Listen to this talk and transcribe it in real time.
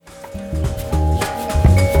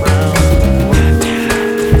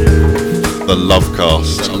The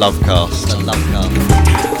Lovecast. The Lovecast. The Lovecast.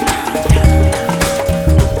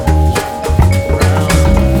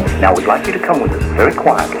 Now we'd like you to come with us very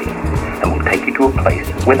quietly, and we'll take you to a place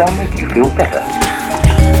where they'll make you feel better.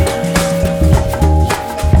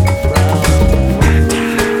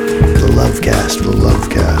 The Lovecast, the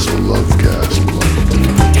Lovecast, the Lovecast, the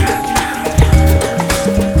Lovecast.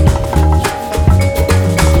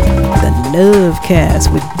 The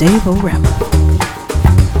Lovecast with Rama.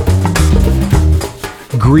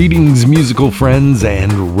 Greetings, musical friends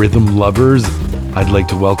and rhythm lovers. I'd like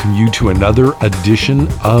to welcome you to another edition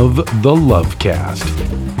of the Lovecast.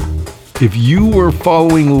 If you were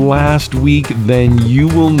following last week, then you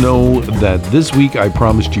will know that this week I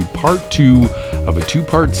promised you part 2 of a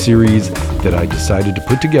 2-part series that I decided to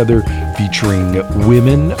put together featuring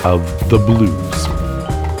women of the blues.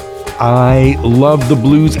 I love the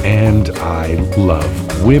blues and I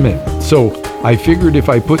love women. So I figured if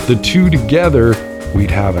I put the two together, we'd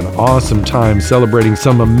have an awesome time celebrating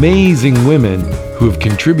some amazing women who have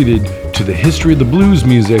contributed to the history of the blues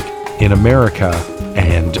music in America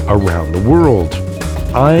and around the world.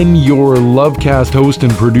 I'm your Lovecast host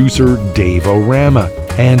and producer, Rama,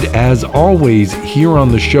 and as always, here on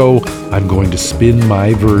the show, I'm going to spin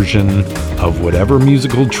my version of whatever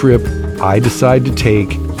musical trip I decide to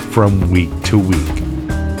take from week to week.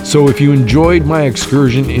 So if you enjoyed my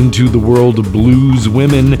excursion into the world of blues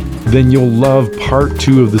women, then you'll love part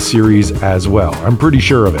 2 of the series as well. I'm pretty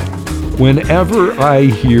sure of it. Whenever I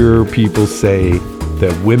hear people say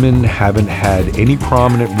that women haven't had any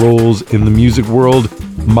prominent roles in the music world,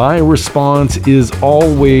 my response is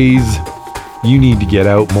always, you need to get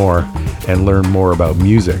out more and learn more about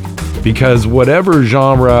music. Because whatever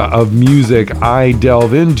genre of music I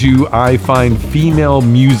delve into, I find female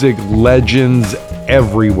music legends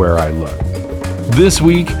everywhere I look. This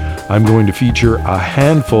week, I'm going to feature a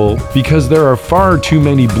handful because there are far too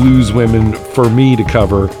many blues women for me to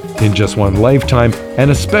cover in just one lifetime, and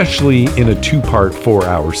especially in a 2-part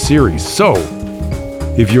 4-hour series. So,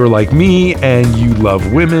 if you're like me and you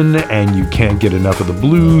love women and you can't get enough of the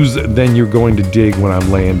blues, then you're going to dig what I'm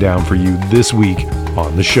laying down for you this week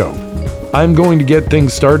on the show. I'm going to get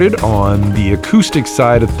things started on the acoustic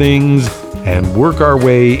side of things and work our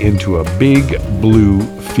way into a big blue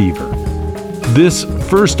fever. This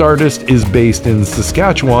first artist is based in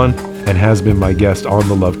Saskatchewan and has been my guest on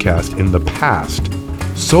the Lovecast in the past.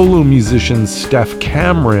 Solo musician Steph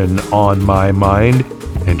Cameron on my mind,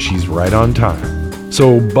 and she's right on time.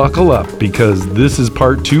 So buckle up because this is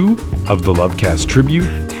part 2 of the Lovecast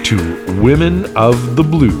tribute to Women of the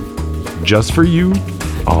Blue, just for you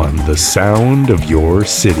on the sound of your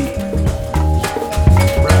city.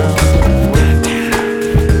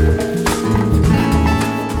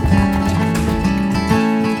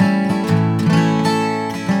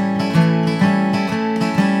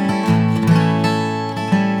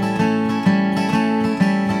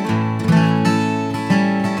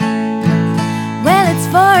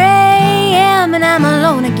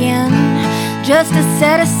 Just a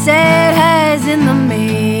set of sad eyes in the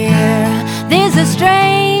mirror. There's a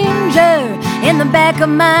stranger in the back of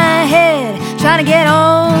my head trying to get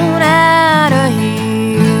on out of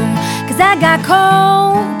here. 'Cause I got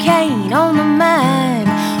cocaine on my mind,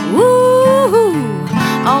 woo,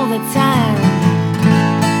 all the time.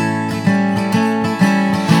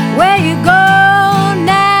 Where you go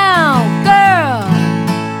now, girl,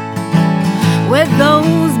 with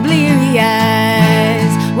those bleary eyes?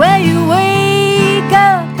 Where you wake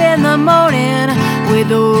up in the morning with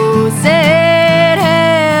those sad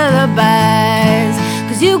alibis?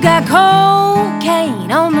 'Cause you got cocaine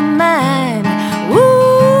on the mind,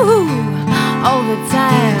 woo, all the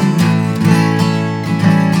time.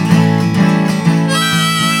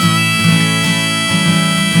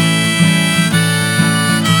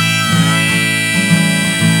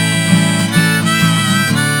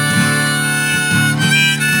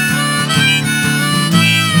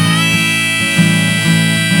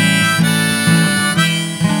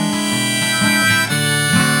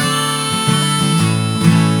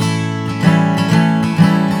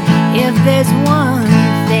 There's one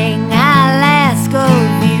thing I'll ask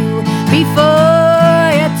of you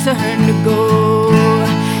before you turn to go.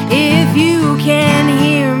 If you can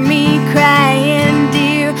hear me crying,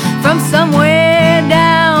 dear, from somewhere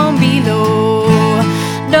down below,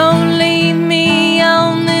 don't leave me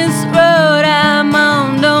on this road I'm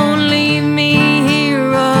on. Don't leave me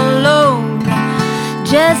here alone,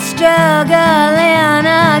 just struggling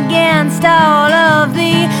against all of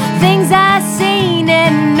the things I've seen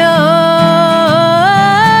and know.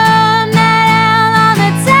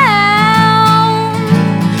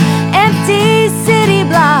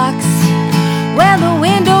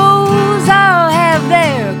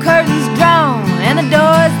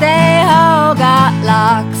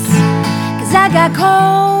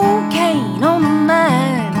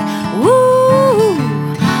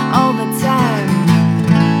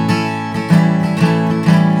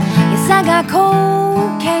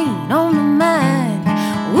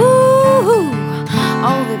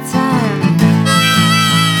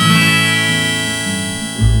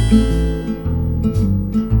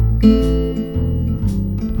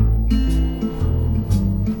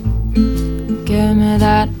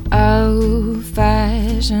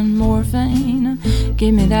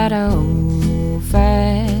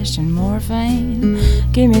 old-fashioned morphine.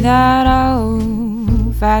 Give me that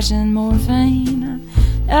old-fashioned morphine.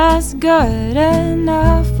 That's good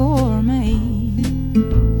enough for me.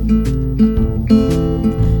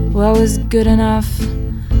 Well, it was good enough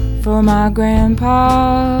for my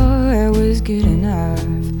grandpa. It was good enough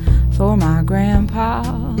for my grandpa.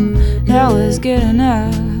 That was good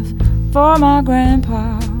enough for my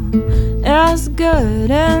grandpa. That's good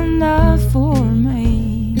enough for me.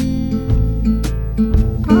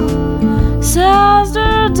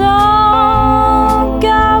 Sister, don't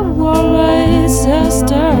get worried.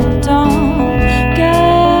 Sister, don't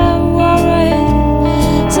get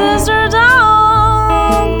worried. Sister,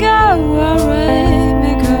 don't get worried,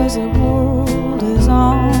 because the world is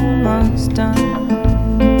almost done.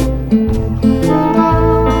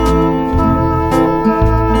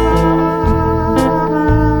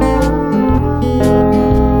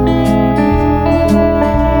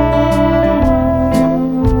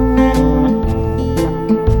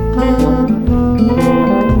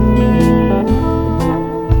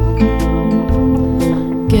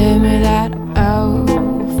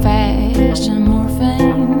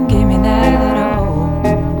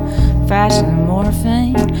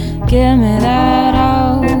 Give me that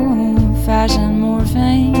old-fashioned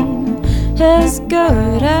morphine. It's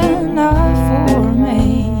good enough for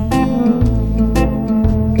me.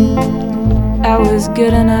 That was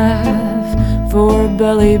good enough for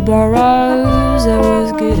Billy Burrows. That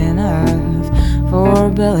was good enough for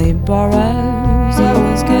Billy Burrows. That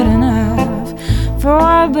was good enough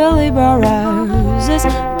for Billy Burrows. It's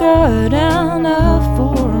good enough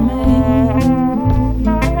for me.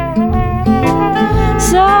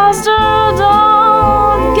 Sister,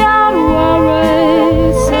 don't get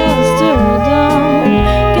worried. Sister, don't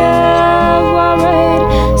get worried.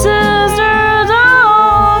 Sister,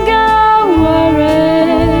 don't get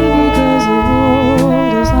worried, because the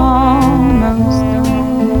world is almost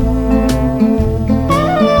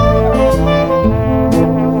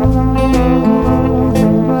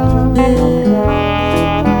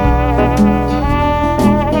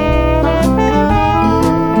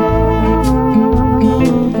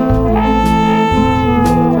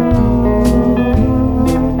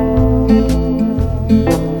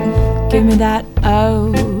Give me that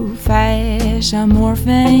old-fashioned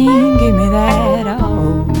morphine. Give me that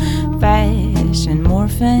old-fashioned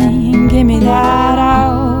morphine. Give me that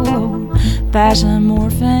old-fashioned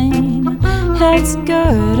morphine. It's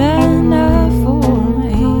good enough for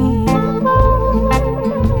me.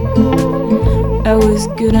 It was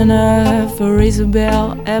good enough for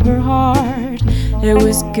Isabel Eberhard. It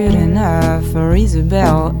was good enough for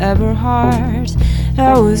Isabel Eberhard.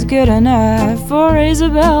 It was good enough for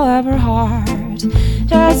Isabel Eberhard.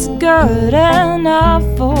 It's good enough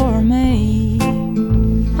for me.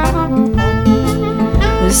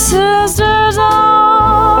 The sisters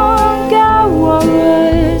don't get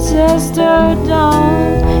worried. Sister,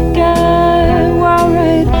 don't get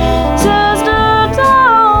worried. Sister,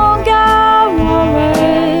 don't get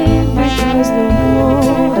worried, because the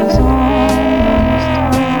world is almost done.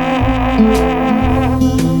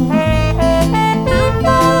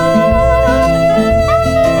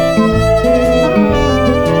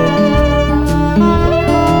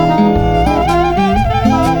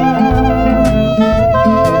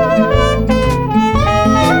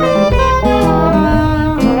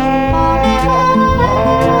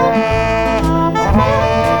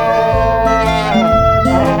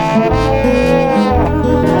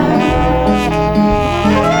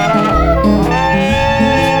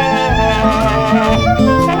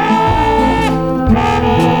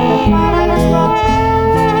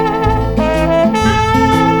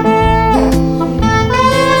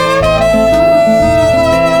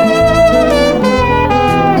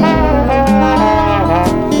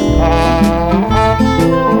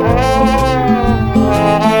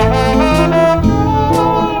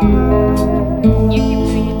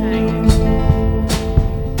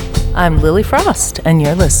 I'm Lily Frost, and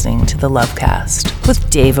you're listening to the Lovecast with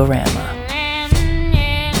Dave Rama.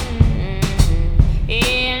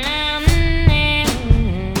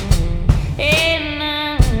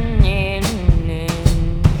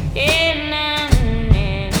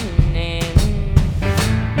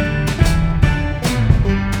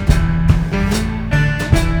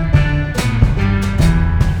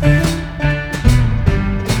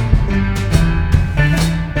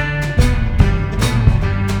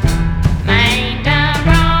 Ain't done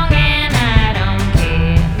wrong and I don't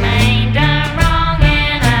care. Ain't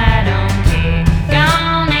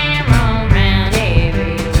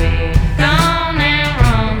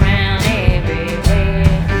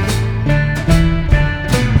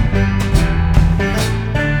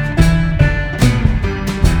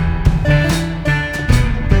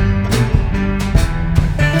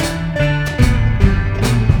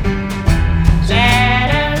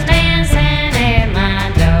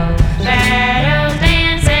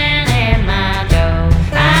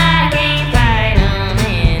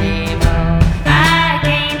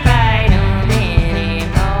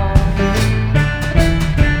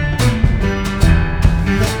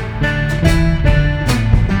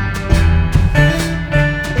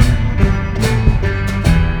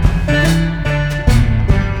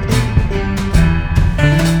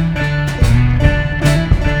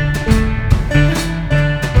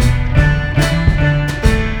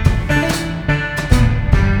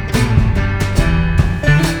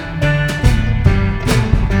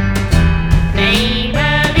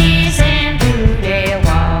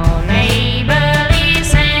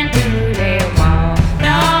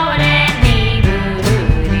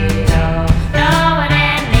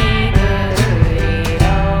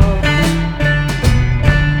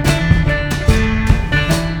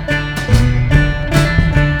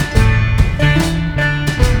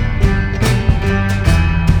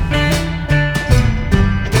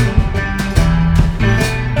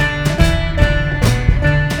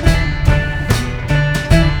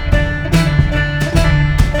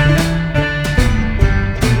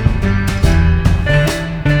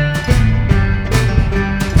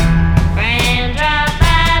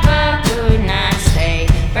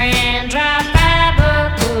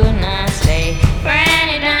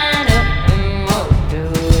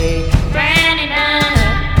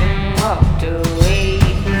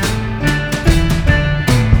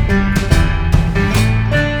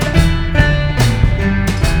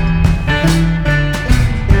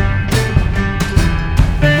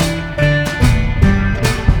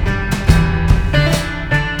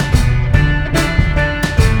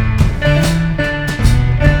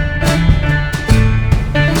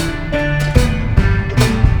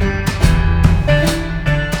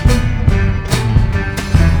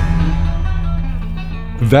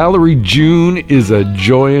Valerie June is a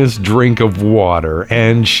joyous drink of water,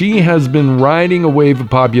 and she has been riding a wave of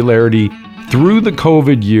popularity through the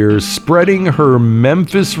COVID years, spreading her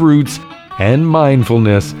Memphis roots and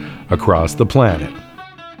mindfulness across the planet.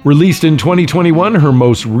 Released in 2021, her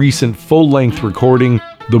most recent full-length recording,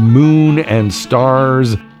 The Moon and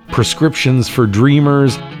Stars, Prescriptions for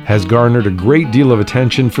Dreamers, has garnered a great deal of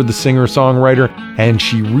attention for the singer-songwriter, and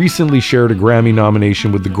she recently shared a Grammy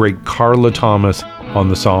nomination with the great Carla Thomas on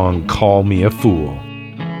the song Call Me a Fool.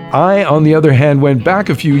 I, on the other hand, went back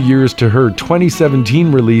a few years to her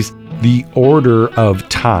 2017 release, The Order of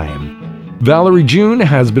Time. Valerie June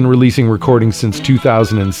has been releasing recordings since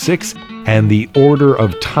 2006, and The Order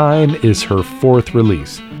of Time is her fourth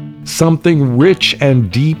release. Something rich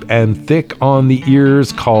and deep and thick on the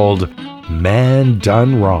ears called Man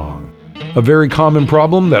Done Wrong. A very common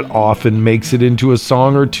problem that often makes it into a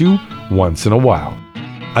song or two once in a while.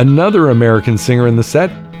 Another American singer in the set,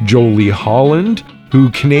 Jolie Holland, who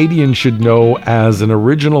Canadians should know as an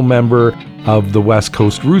original member of the West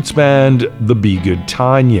Coast roots band, the Be Good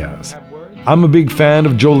Tanyas. I'm a big fan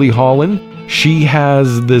of Jolie Holland. She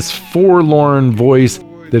has this forlorn voice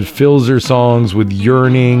that fills her songs with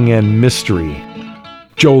yearning and mystery.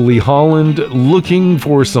 Jolie Holland looking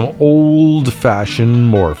for some old-fashioned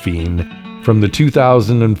morphine from the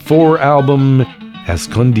 2004 album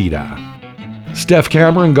Escondida. Steph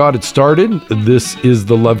Cameron got it started. This is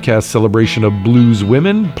the Lovecast celebration of Blues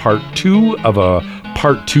Women, part 2 of a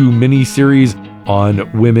part 2 mini-series on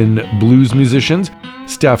women blues musicians.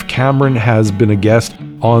 Steph Cameron has been a guest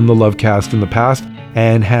on the Lovecast in the past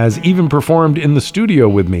and has even performed in the studio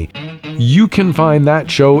with me. You can find that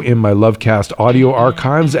show in my Lovecast audio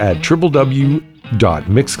archives at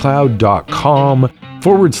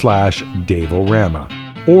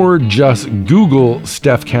www.mixcloud.com/DaveO'Rama, or just Google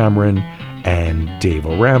Steph Cameron and Dave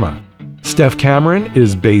O'Rama. Steph Cameron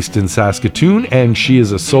is based in Saskatoon, and she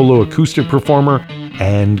is a solo acoustic performer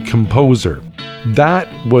and composer. That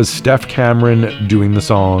was Steph Cameron doing the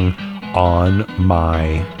song On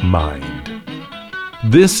My Mind.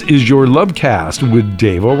 This is your Lovecast with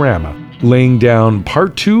Dave O'Rama, laying down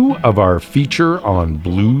part 2 of our feature on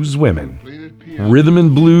blues women. Rhythm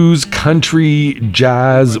and blues, country,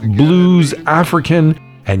 jazz, blues, African,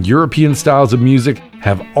 and European styles of music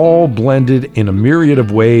have all blended in a myriad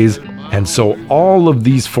of ways, and so all of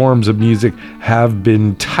these forms of music have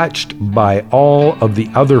been touched by all of the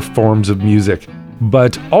other forms of music.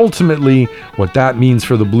 But ultimately, what that means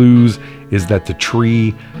for the blues is that the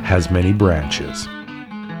tree has many branches.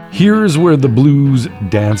 Here's where the blues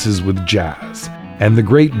dances with jazz, and the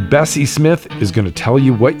great Bessie Smith is going to tell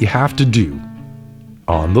you what you have to do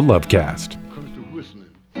on the Lovecast.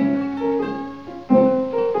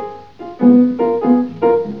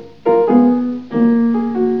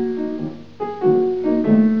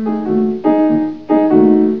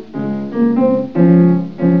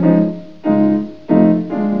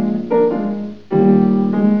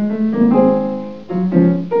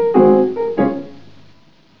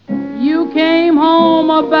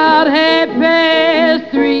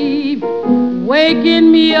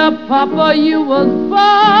 Papa, you was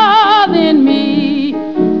bothering me.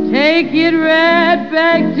 Take it right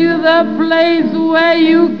back to the place where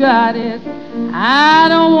you got it. I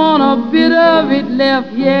don't want a bit of it left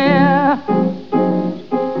here.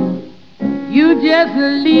 You just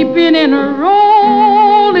leaping and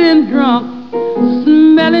rolling drunk,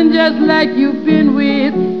 smelling just like you've been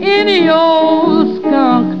with any old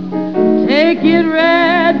skunk. Take it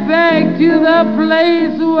right back to the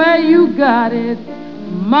place where you got it.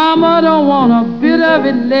 Mama don't want a bit of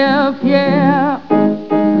it left, yeah.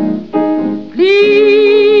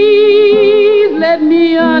 Please let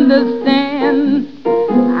me understand.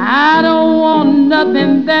 I don't want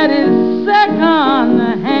nothing that is second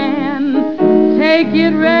hand. Take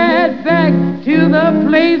it right back to the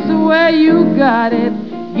place where you got it.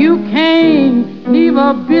 You can't leave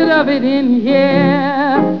a bit of it in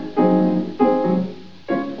here.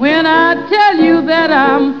 When I tell you that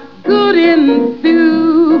I'm good and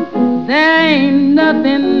through, there ain't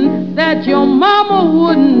nothing that your mama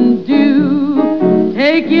wouldn't do.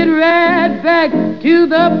 Take it right back to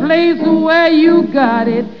the place where you got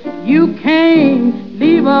it. You can't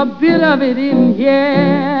leave a bit of it in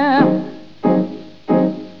here.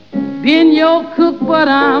 Been your cook, but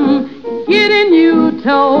I'm getting you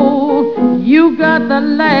told you got the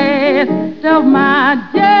last of my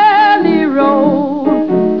jelly roll.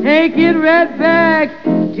 Take it right back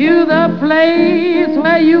to the place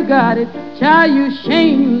where you got it. Child, you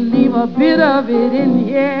shan't leave a bit of it in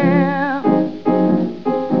here.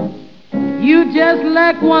 You just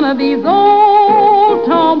like one of these old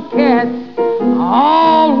tomcats,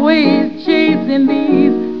 always chasing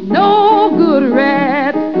these no good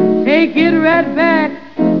rats. Take it right back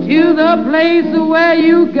to the place where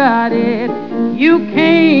you got it. You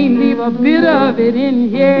can't leave a bit of it in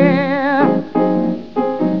here.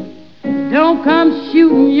 Don't come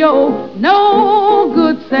shooting your no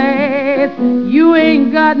good sass. You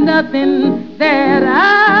ain't got nothing that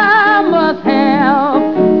I must have.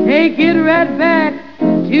 Take it right back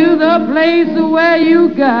to the place where you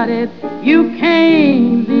got it. You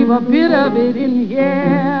can't leave a bit of it in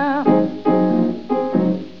here.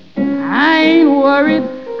 I ain't worried,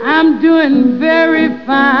 I'm doing very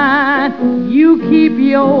fine. You keep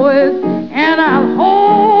yours and I'll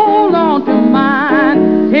hold on to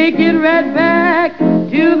mine. Take it right back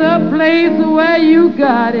to the place where you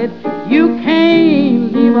got it. You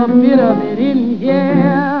can't leave a bit of it in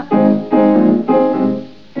here.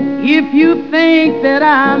 If you think that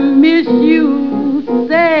I miss you,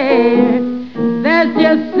 say that's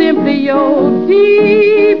just simply your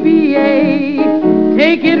DBA.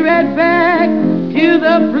 Take it right back to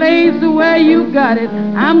the place where you got it.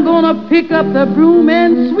 I'm gonna pick up the broom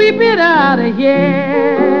and sweep it out of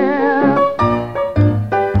here.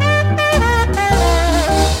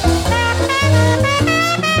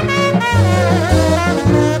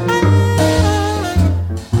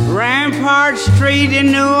 Rampart Street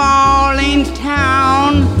in New Orleans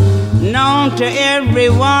town, known to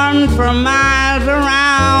everyone for miles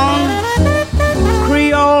around.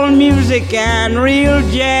 Creole music and real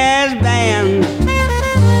jazz band,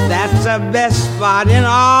 that's the best spot in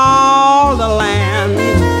all the land.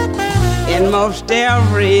 In most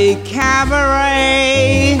every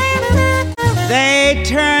cabaret, they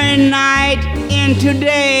turn night into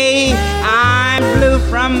day. I'm blue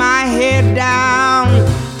from my head down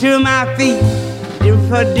to my feet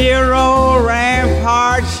for dear old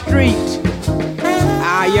Rampart Street.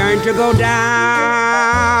 I yearn to go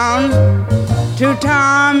down to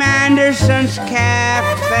Tom Anderson's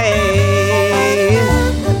cafe.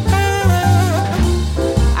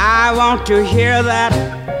 I want to hear that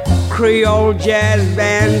Creole jazz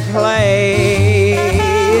band play.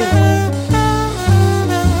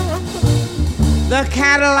 The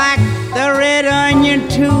Cadillac, the Red Onion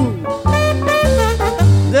too,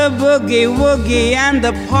 the Boogie Woogie and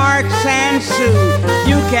the Parks and Sue.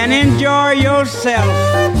 You can enjoy yourself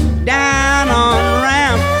down on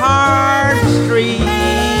Rampart Street.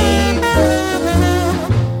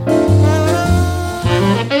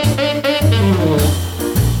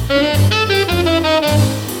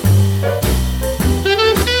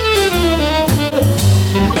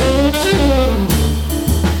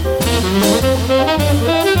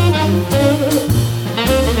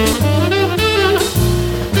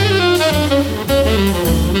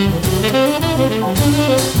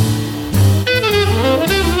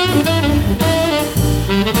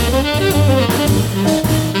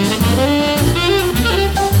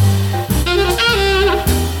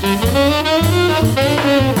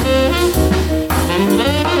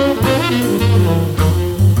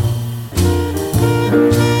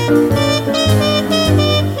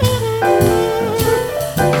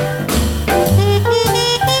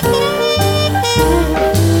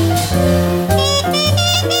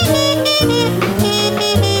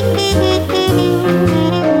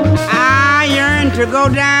 To go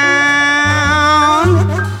down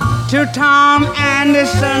to Tom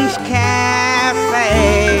Anderson's cafe.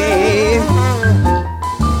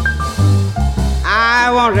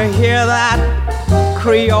 I want to hear that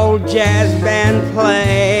Creole jazz band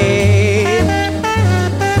play.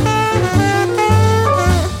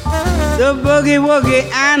 The Boogie Woogie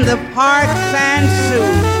and the Parks and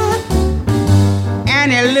Sue,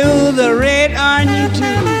 Annie Lou, the Red Onion too.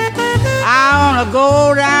 I want to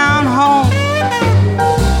go down home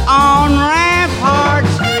on Rampart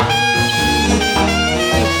Street.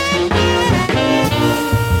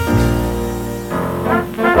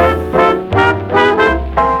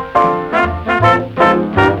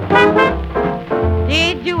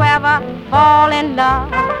 Did you ever fall in love?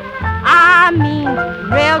 I mean,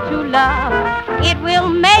 real true love. It will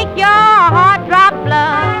make your heart drop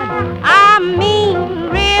blood. I mean,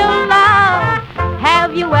 real love.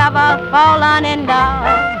 Have you ever fallen in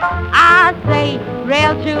love? I say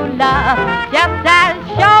real true love, just as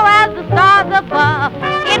sure as the stars above.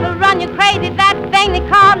 It'll run you crazy, that thing they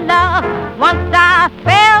call love. Once I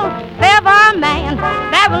fell for a man,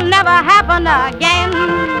 that will never happen again.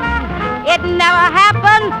 It never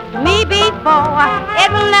happened to me before. It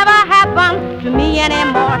will never happen to me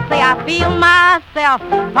anymore. Say I feel myself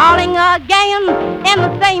falling again in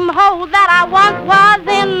the same hole that I once was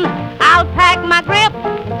in. I'll pack my grip,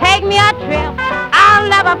 take me a trip. I'll I'll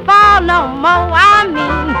never fall no more. I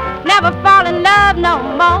mean, never fall in love no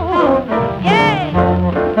more. Yeah.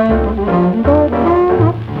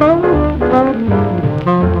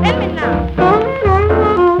 Let me know.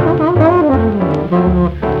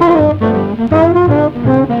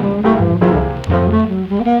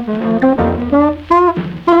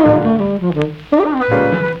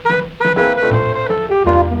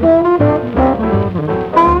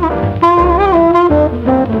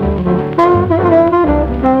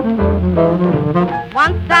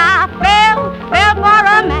 Once I fell for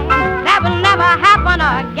a man, that will never happen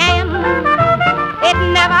again. It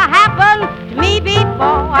never happened to me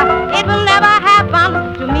before. It will never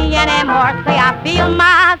happen to me anymore. Say I feel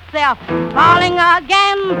myself falling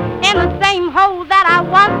again in the same hole that I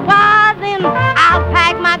once was in. I'll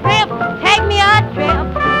pack my grip, take me a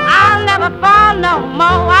trip. I'll never fall no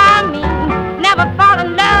more. I mean, never fall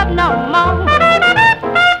in love no more.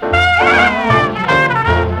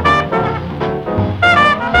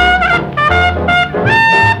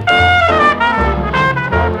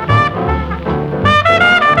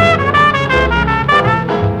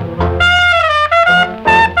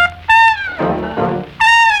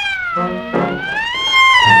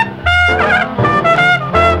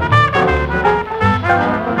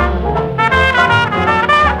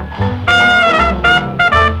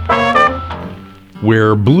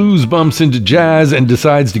 Where blues bumps into jazz and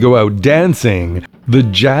decides to go out dancing, the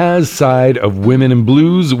jazz side of women in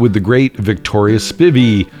blues with the great Victoria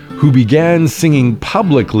Spivey, who began singing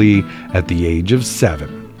publicly at the age of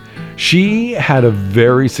 7. She had a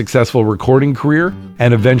very successful recording career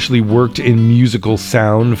and eventually worked in musical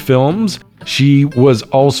sound films. She was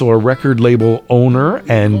also a record label owner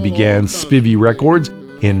and began Spivey Records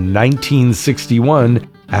in 1961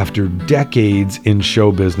 after decades in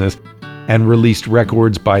show business, and released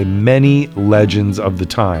records by many legends of the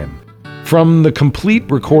time. From the complete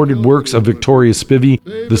recorded works of Victoria Spivey,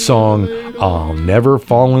 the song I'll Never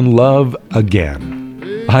Fall in Love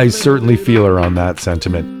Again. I certainly feel her on that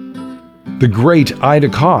sentiment. The great Ida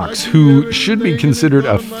Cox, who should be considered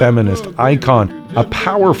a feminist icon, a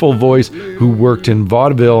powerful voice who worked in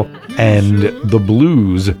vaudeville and the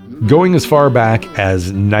blues, going as far back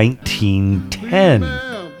as 1910.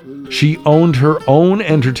 She owned her own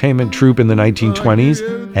entertainment troupe in the 1920s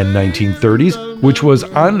and 1930s, which was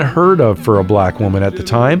unheard of for a black woman at the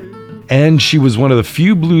time, and she was one of the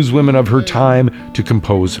few blues women of her time to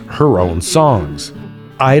compose her own songs.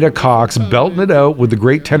 Ida Cox belting it out with the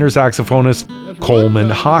great tenor saxophonist Coleman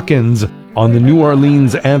Hawkins on the New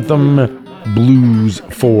Orleans anthem Blues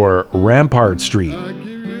for Rampart Street.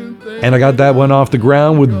 And I got that one off the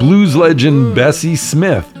ground with blues legend Bessie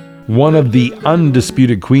Smith, one of the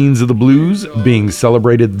undisputed queens of the blues, being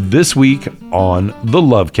celebrated this week on the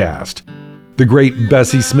Lovecast. The great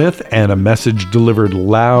Bessie Smith, and a message delivered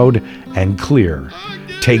loud and clear.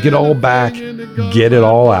 Take it all back, get it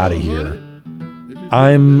all out of here.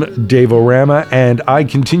 I'm Dave Rama, and I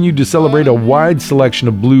continue to celebrate a wide selection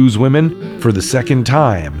of blues women for the second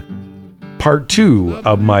time. Part 2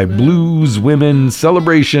 of my Blues Women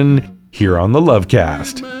celebration here on the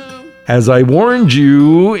Lovecast. As I warned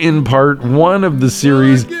you in part 1 of the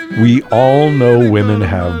series, we all know women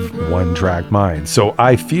have one-track minds. So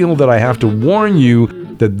I feel that I have to warn you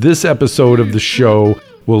that this episode of the show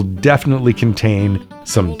will definitely contain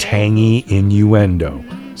some tangy innuendo.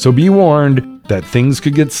 So be warned that things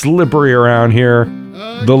could get slippery around here.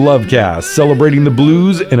 The Lovecast, celebrating the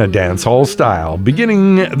blues in a dance hall style,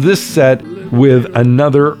 beginning this set with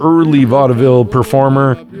another early vaudeville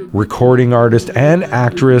performer, recording artist, and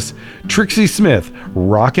actress, Trixie Smith,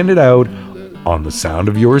 rocking it out on the Sound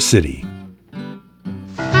of Your City.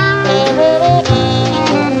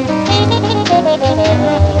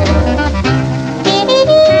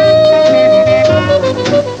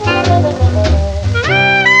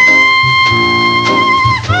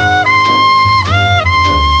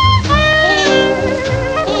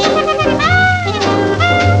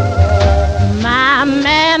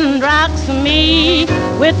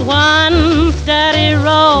 With one steady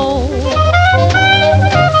roll,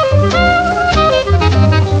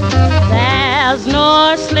 there's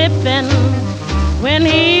no slipping when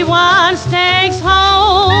he once takes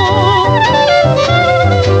hold.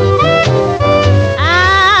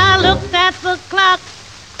 I looked at the clock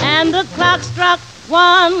and the clock struck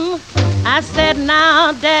 1. I said,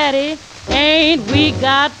 now Daddy, ain't we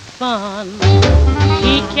got fun?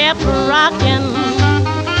 He kept rocking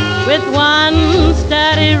with one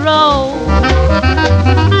steady roll.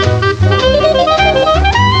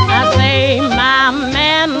 I say my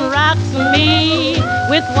man rocks me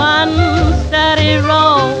with one steady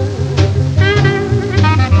roll.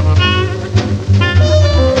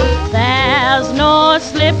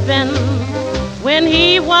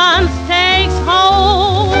 once takes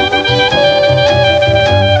hold.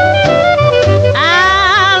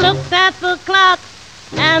 I looked at the clock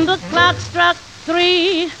and the clock struck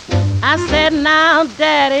 3. I said, now,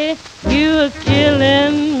 Daddy, you're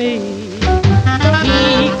killing me.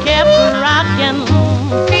 He kept rocking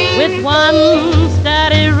with one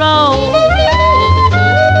steady roll.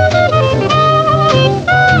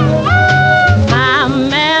 My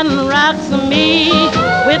man rocks me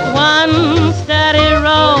with one steady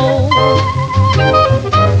roll.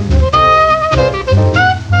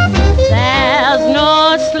 There's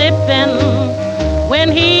no slipping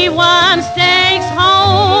when he once takes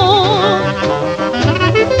hold.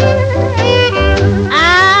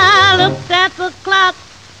 I looked at the clock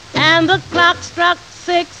and the clock struck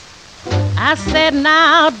 6. I said,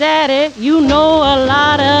 now, Daddy, you know a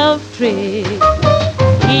lot of tricks.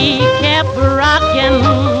 He kept rocking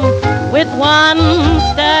with one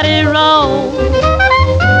steady roll.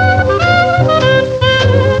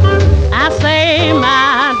 I say,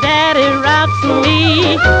 my daddy rocks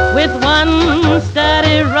me with one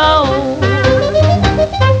steady roll.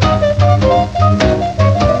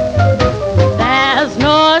 There's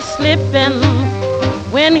no slipping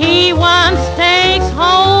when he once takes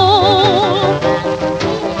hold.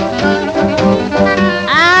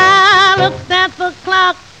 I looked at the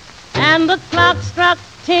clock and the clock struck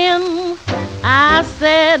 10. I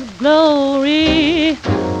said, glory,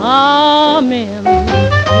 amen.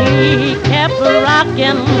 He kept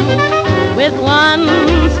rocking with one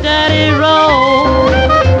steady roll.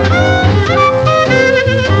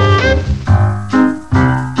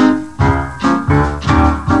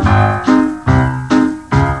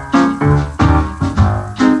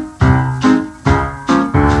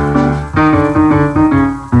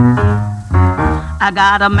 I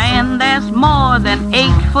got a man that's more than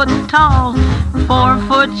 8 foot tall, 4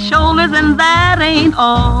 foot shoulders, and that ain't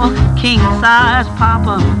all. King size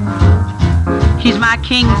papa, he's my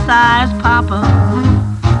king size papa.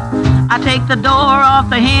 I take the door off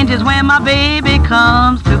the hinges when my baby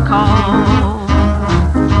comes to call.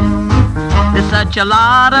 There's such a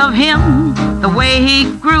lot of him, the way he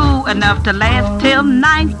grew, enough to last till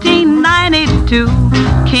 1992.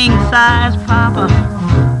 King size papa,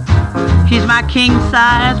 he's my king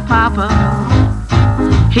size papa.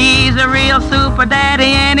 He's a real super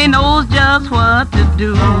daddy and he knows just what to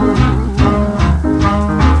do.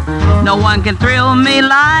 No one can thrill me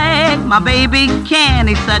like my baby can.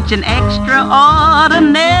 He's such an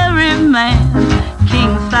extraordinary man.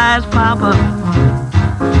 King size papa,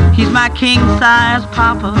 he's my king size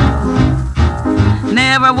papa.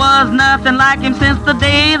 Never was nothing like him since the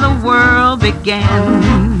day the world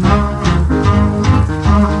began.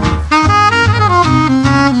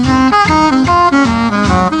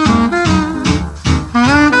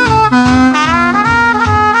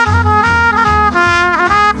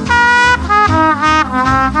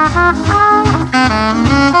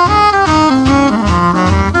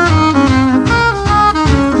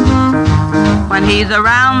 When he's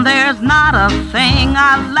around, there's not a thing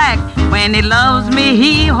I lack. When he loves me,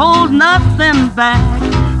 he holds nothing back.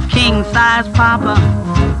 King size papa,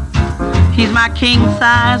 he's my king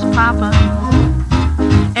size papa.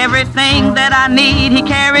 Everything that I need he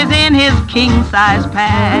carries in his king size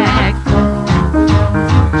pack.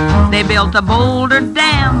 They built a Boulder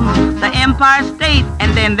Dam, the Empire State,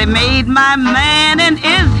 and then they made my man, and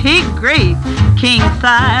is he great? King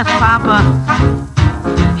size papa,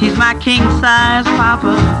 he's my king size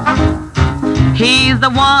papa. He's the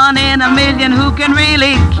one in a million who can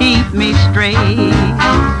really keep me straight.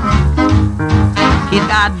 He's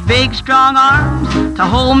got big, strong arms to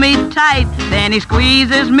hold me tight. Then he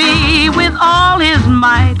squeezes me with all his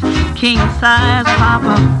might. King size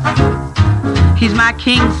papa, he's my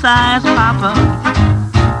king size papa.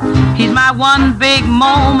 He's my one big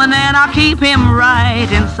moment and I'll keep him right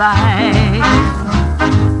inside.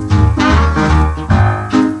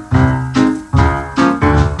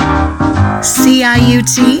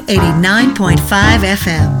 CIUT 89.5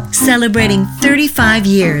 FM, celebrating 35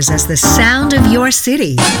 years as the sound of your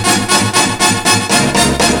city.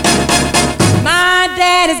 My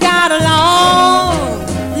daddy's got a long,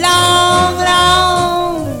 long,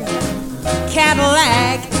 long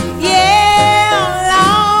Cadillac. Yeah,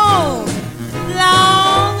 long,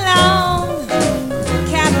 long, long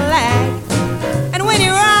Cadillac. And when he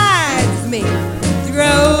rides me,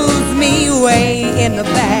 throws me way in the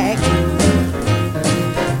back.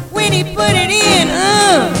 When he put it in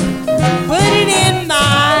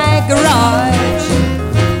my garage.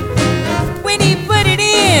 When he put it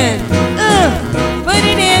in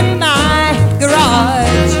my garage.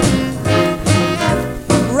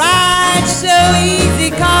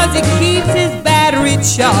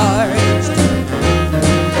 charged.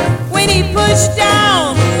 When he pushed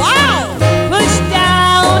down, wow, pushed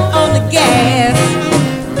down on the gas.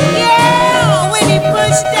 Yeah, when he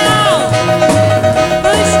pushed down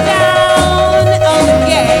on the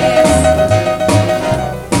gas.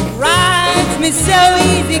 Rides me so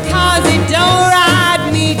easy 'cause it don't ride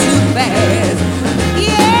me too fast.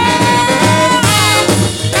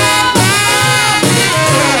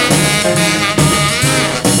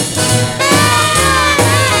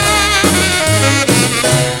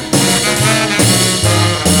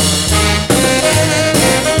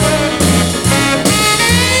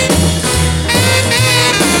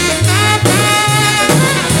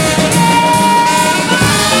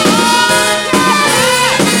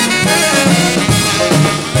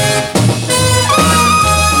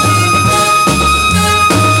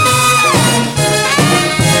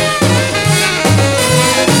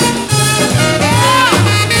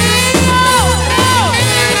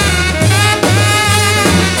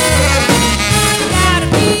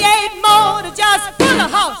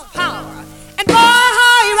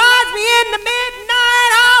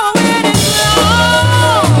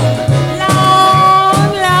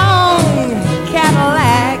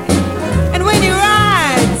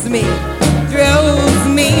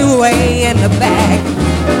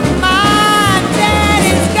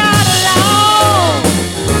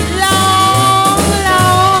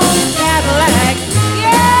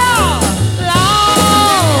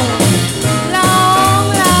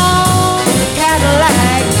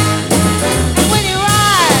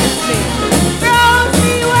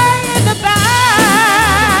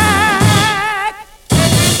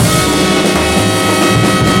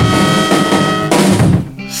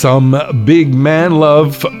 Some big man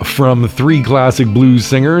love from three classic blues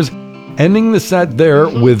singers, ending the set there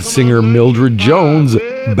with singer Mildred Jones,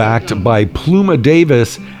 backed by Pluma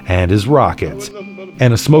Davis and his Rockets,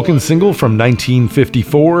 and a smoking single from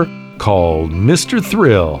 1954 called Mr.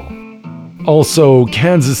 Thrill. Also,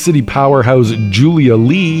 Kansas City powerhouse Julia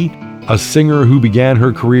Lee, a singer who began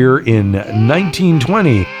her career in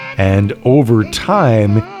 1920 and over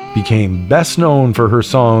time became best known for her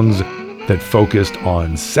songs that focused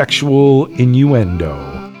on sexual innuendo.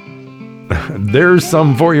 There's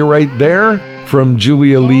some for you right there from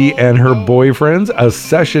Julia Lee and her boyfriends, a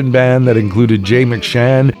session band that included Jay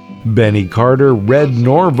McShann, Benny Carter, Red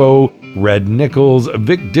Norvo, Red Nichols,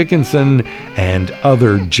 Vic Dickinson, and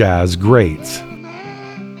other jazz greats.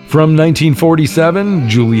 From 1947,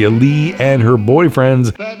 Julia Lee and her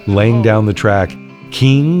boyfriends laying down the track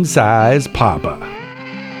King Size Papa.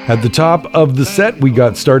 At the top of the set, we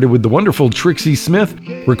got started with the wonderful Trixie Smith,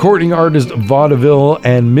 recording artist, vaudeville,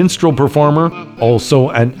 and minstrel performer, also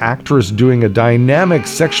an actress doing a dynamic,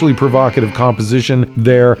 sexually provocative composition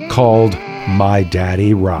there called My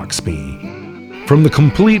Daddy Rocks Me. From the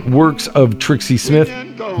complete works of Trixie Smith,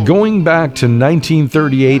 going back to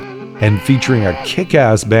 1938 and featuring a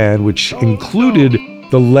kick-ass band which included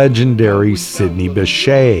the legendary Sidney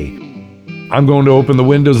Bechet. I'm going to open the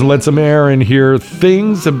windows and let some air in here.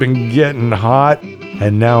 Things have been getting hot,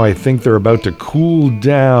 and now I think they're about to cool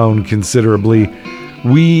down considerably.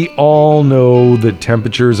 We all know that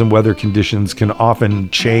temperatures and weather conditions can often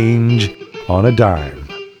change on a dime.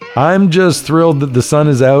 I'm just thrilled that the sun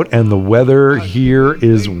is out and the weather here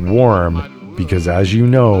is warm, because as you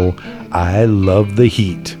know, I love the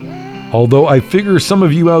heat. Although I figure some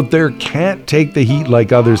of you out there can't take the heat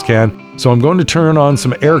like others can, so I'm going to turn on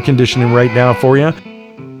some air conditioning right now for you.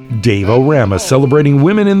 Dave-O Rama celebrating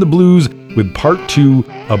women in the blues with part 2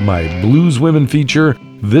 of my Blues Women feature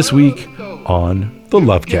this week on the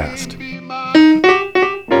Lovecast.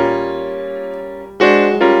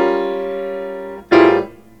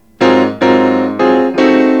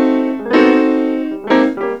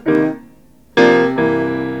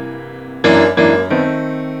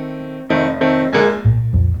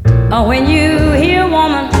 When you hear a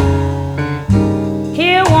woman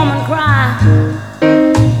cry,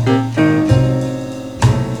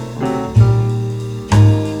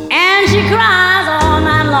 and she cries all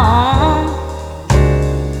night long,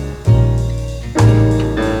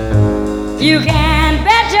 you can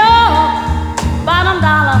bet your bottom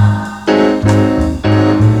dollar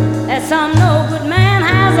that some no good man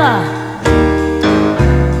has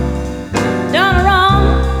done her wrong.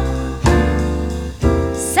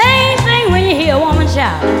 Same thing when you hear a woman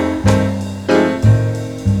shout.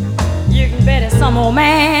 You can bet it's some old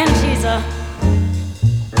man she's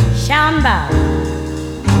shouting about.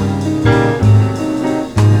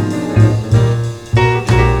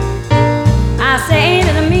 I say, ain't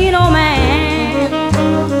it a mean old man?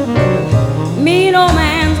 Mean old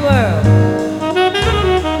man's world.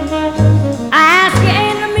 I ask you,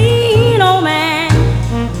 ain't it a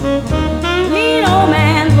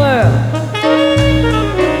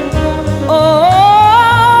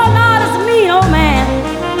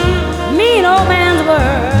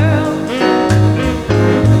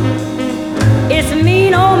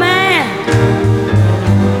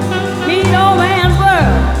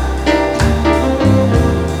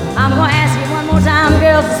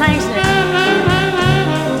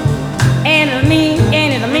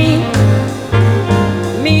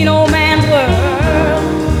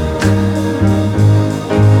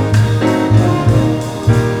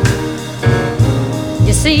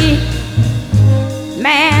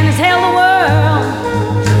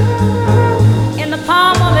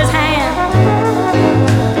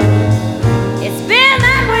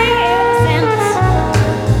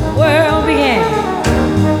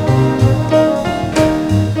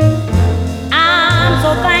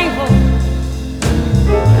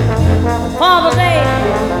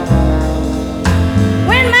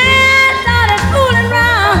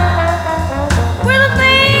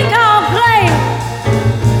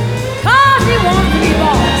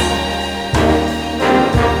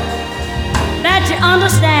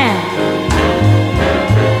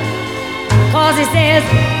 'Cause he says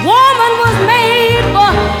woman was made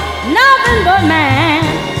for nothing but man.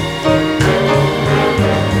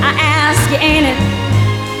 I ask you, ain't it?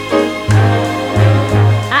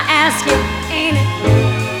 I ask you, ain't it?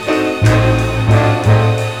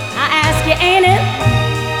 I ask you, ain't it?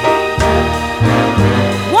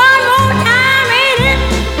 One more time, ain't it?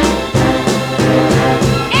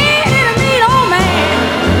 Ain't it a mean old man?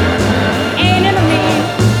 Ain't it a mean?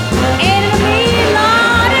 Ain't it a mean,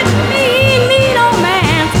 Lord? It's a mean, mean old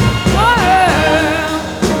man's world.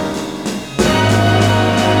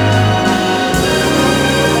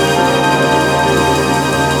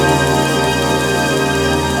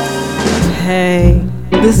 Hey,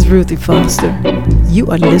 this is Ruthie Foster. You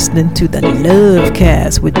are listening to the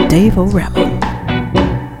Lovecast with Dave Rama.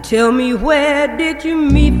 Tell me, where did you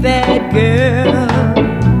meet that girl?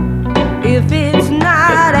 If it's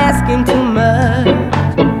not asking too much,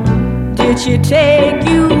 did she take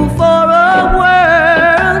you for a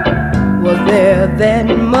whirl? Was there that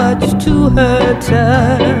much to her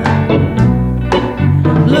touch?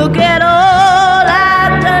 Look at all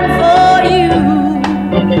I've done for you.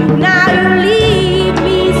 Now you leave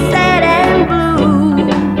me sad and blue.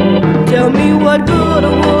 Tell me, what good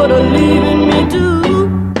would a leaving me do?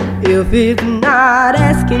 If it's not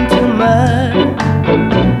asking too much,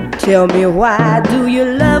 tell me, why do you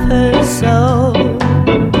love her so?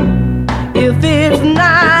 If it's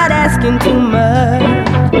not asking too much,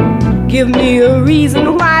 give me a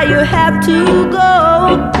reason why you have to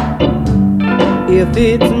go. If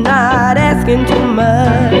it's not asking too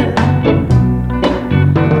much,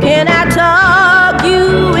 can I talk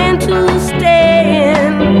you into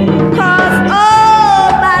staying? 'Cause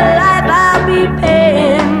all my life I'll be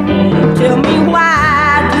paying. Tell me,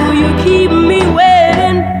 why do you keep me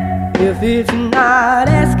waiting? If it's not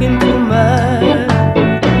asking too much,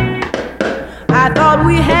 I thought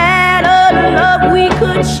we had a love we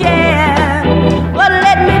could share. But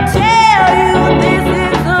let me tell you, this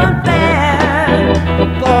isn't fair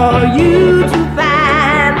for you to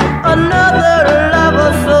find another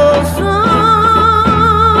lover so soon.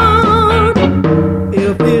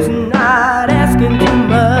 If it's not asking too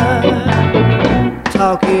much,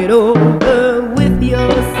 talk it over with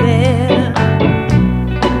yourself.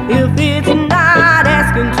 If it's not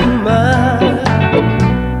asking too much,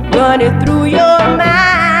 run it through your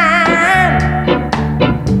mind.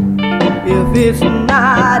 If it's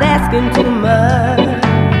not asking too much,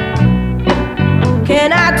 can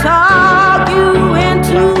I talk you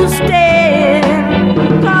into staying?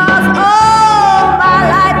 'Cause all my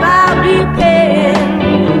life I'll be paying.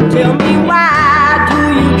 Tell me, why do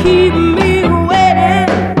you keep me waiting?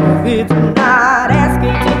 If it's not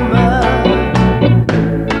asking too much,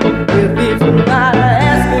 if it's not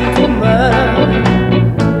asking too much,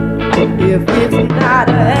 if it's not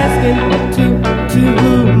asking too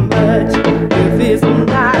much, if it's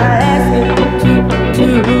not asking too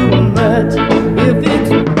much, if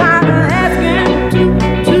it's not asking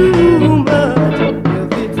too much,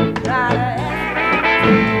 if it's not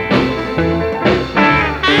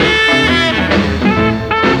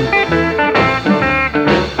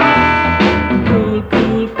Cool,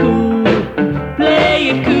 cool, cool. Play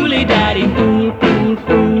it coolie, daddy. Cool, cool,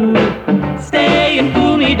 cool. Stay and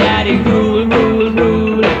fool me, daddy. Rule, rule,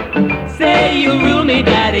 rule. Say you rule me,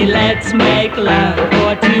 daddy. Let's make love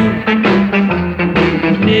for two.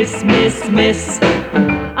 Miss, miss, miss.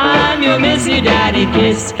 I'm your missy daddy.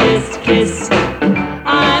 Kiss, kiss, kiss.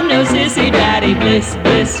 I'm no sissy daddy. Bliss,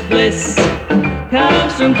 bliss, bliss.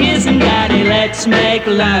 Comes from kissing daddy. Let's make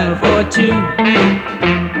love for two.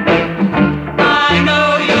 I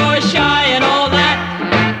know you're shy and all that,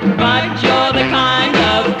 but you're the kind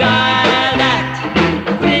of guy that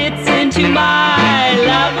fits into my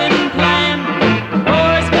loving plan, or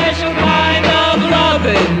a special kind of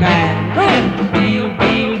loving man. Deal,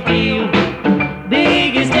 deal, deal.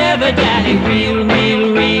 Biggest ever daddy. Real, real,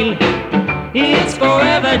 real. It's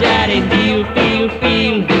forever daddy. Feel, feel,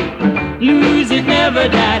 feel. Lose it never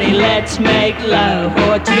daddy. Let's make love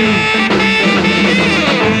for two.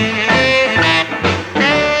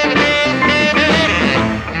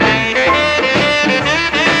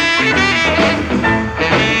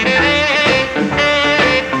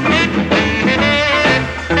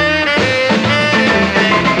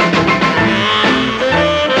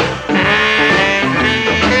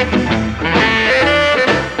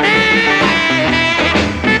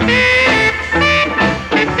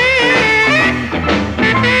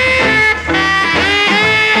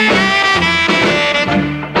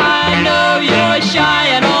 I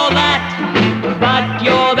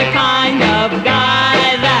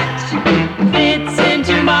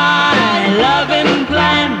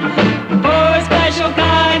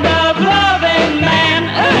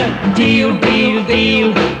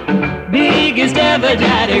forever,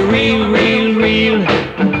 Daddy, real, real, real.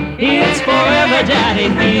 It's forever, Daddy,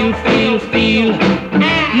 feel, feel, feel.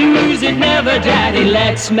 Lose it never, Daddy,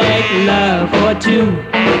 let's make love for two.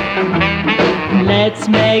 Let's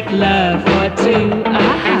make love for two.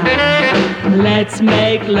 Let's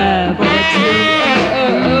make love for two.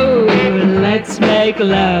 Oh, let's make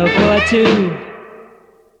love for two.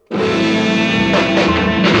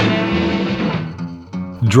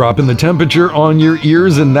 Dropping the temperature on your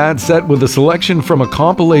ears in that set with a selection from a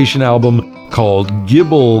compilation album called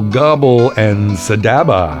Gibble, Gobble, and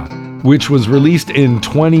Sadaba, which was released in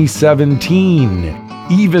 2017.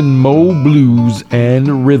 Even Mo Blues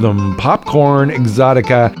and Rhythm, Popcorn,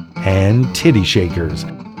 Exotica, and Titty Shakers.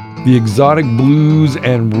 The Exotic Blues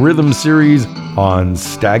and Rhythm series on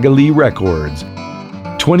Stagger Lee Records.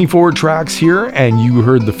 24 tracks here, and you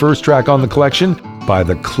heard the first track on the collection by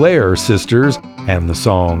the Clare Sisters and the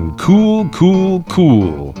song Cool, Cool,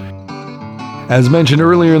 Cool. As mentioned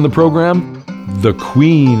earlier in the program, the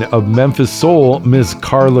queen of Memphis Soul, Miss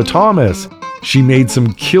Carla Thomas. She made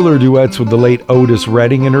some killer duets with the late Otis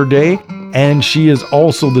Redding in her day, and she is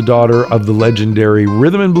also the daughter of the legendary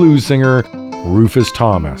rhythm and blues singer Rufus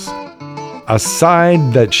Thomas. A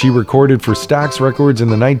side that she recorded for Stax Records in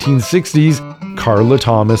the 1960s, Carla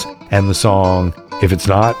Thomas and the song If It's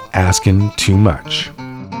Not Asking Too Much.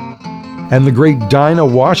 And the great Dinah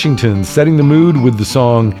Washington setting the mood with the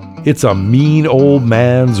song It's a Mean Old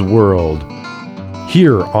Man's World.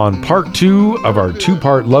 Here on part 2 of our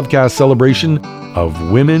 2-part Lovecast celebration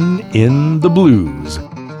of Women in the Blues.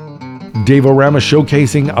 Dave Rama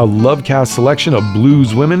showcasing a Lovecast selection of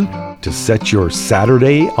blues women to set your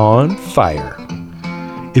Saturday on fire.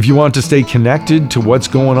 If you want to stay connected to what's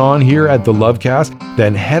going on here at the Lovecast,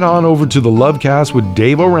 then head on over to the Lovecast with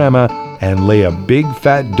Dave Rama and lay a big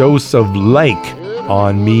fat dose of like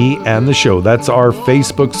on me and the show. That's our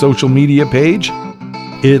Facebook social media page.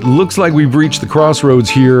 It looks like we've reached the crossroads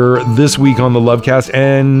here this week on the Lovecast,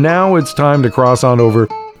 and now it's time to cross on over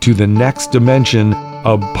to the next dimension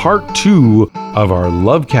of part 2 of our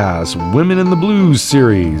Lovecast Women in the Blues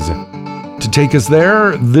series. To take us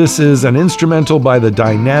there, this is an instrumental by the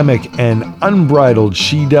dynamic and unbridled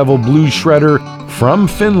she-devil blues shredder from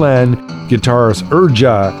Finland, guitarist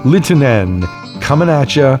Urja Litinen, coming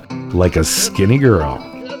at ya like a skinny girl.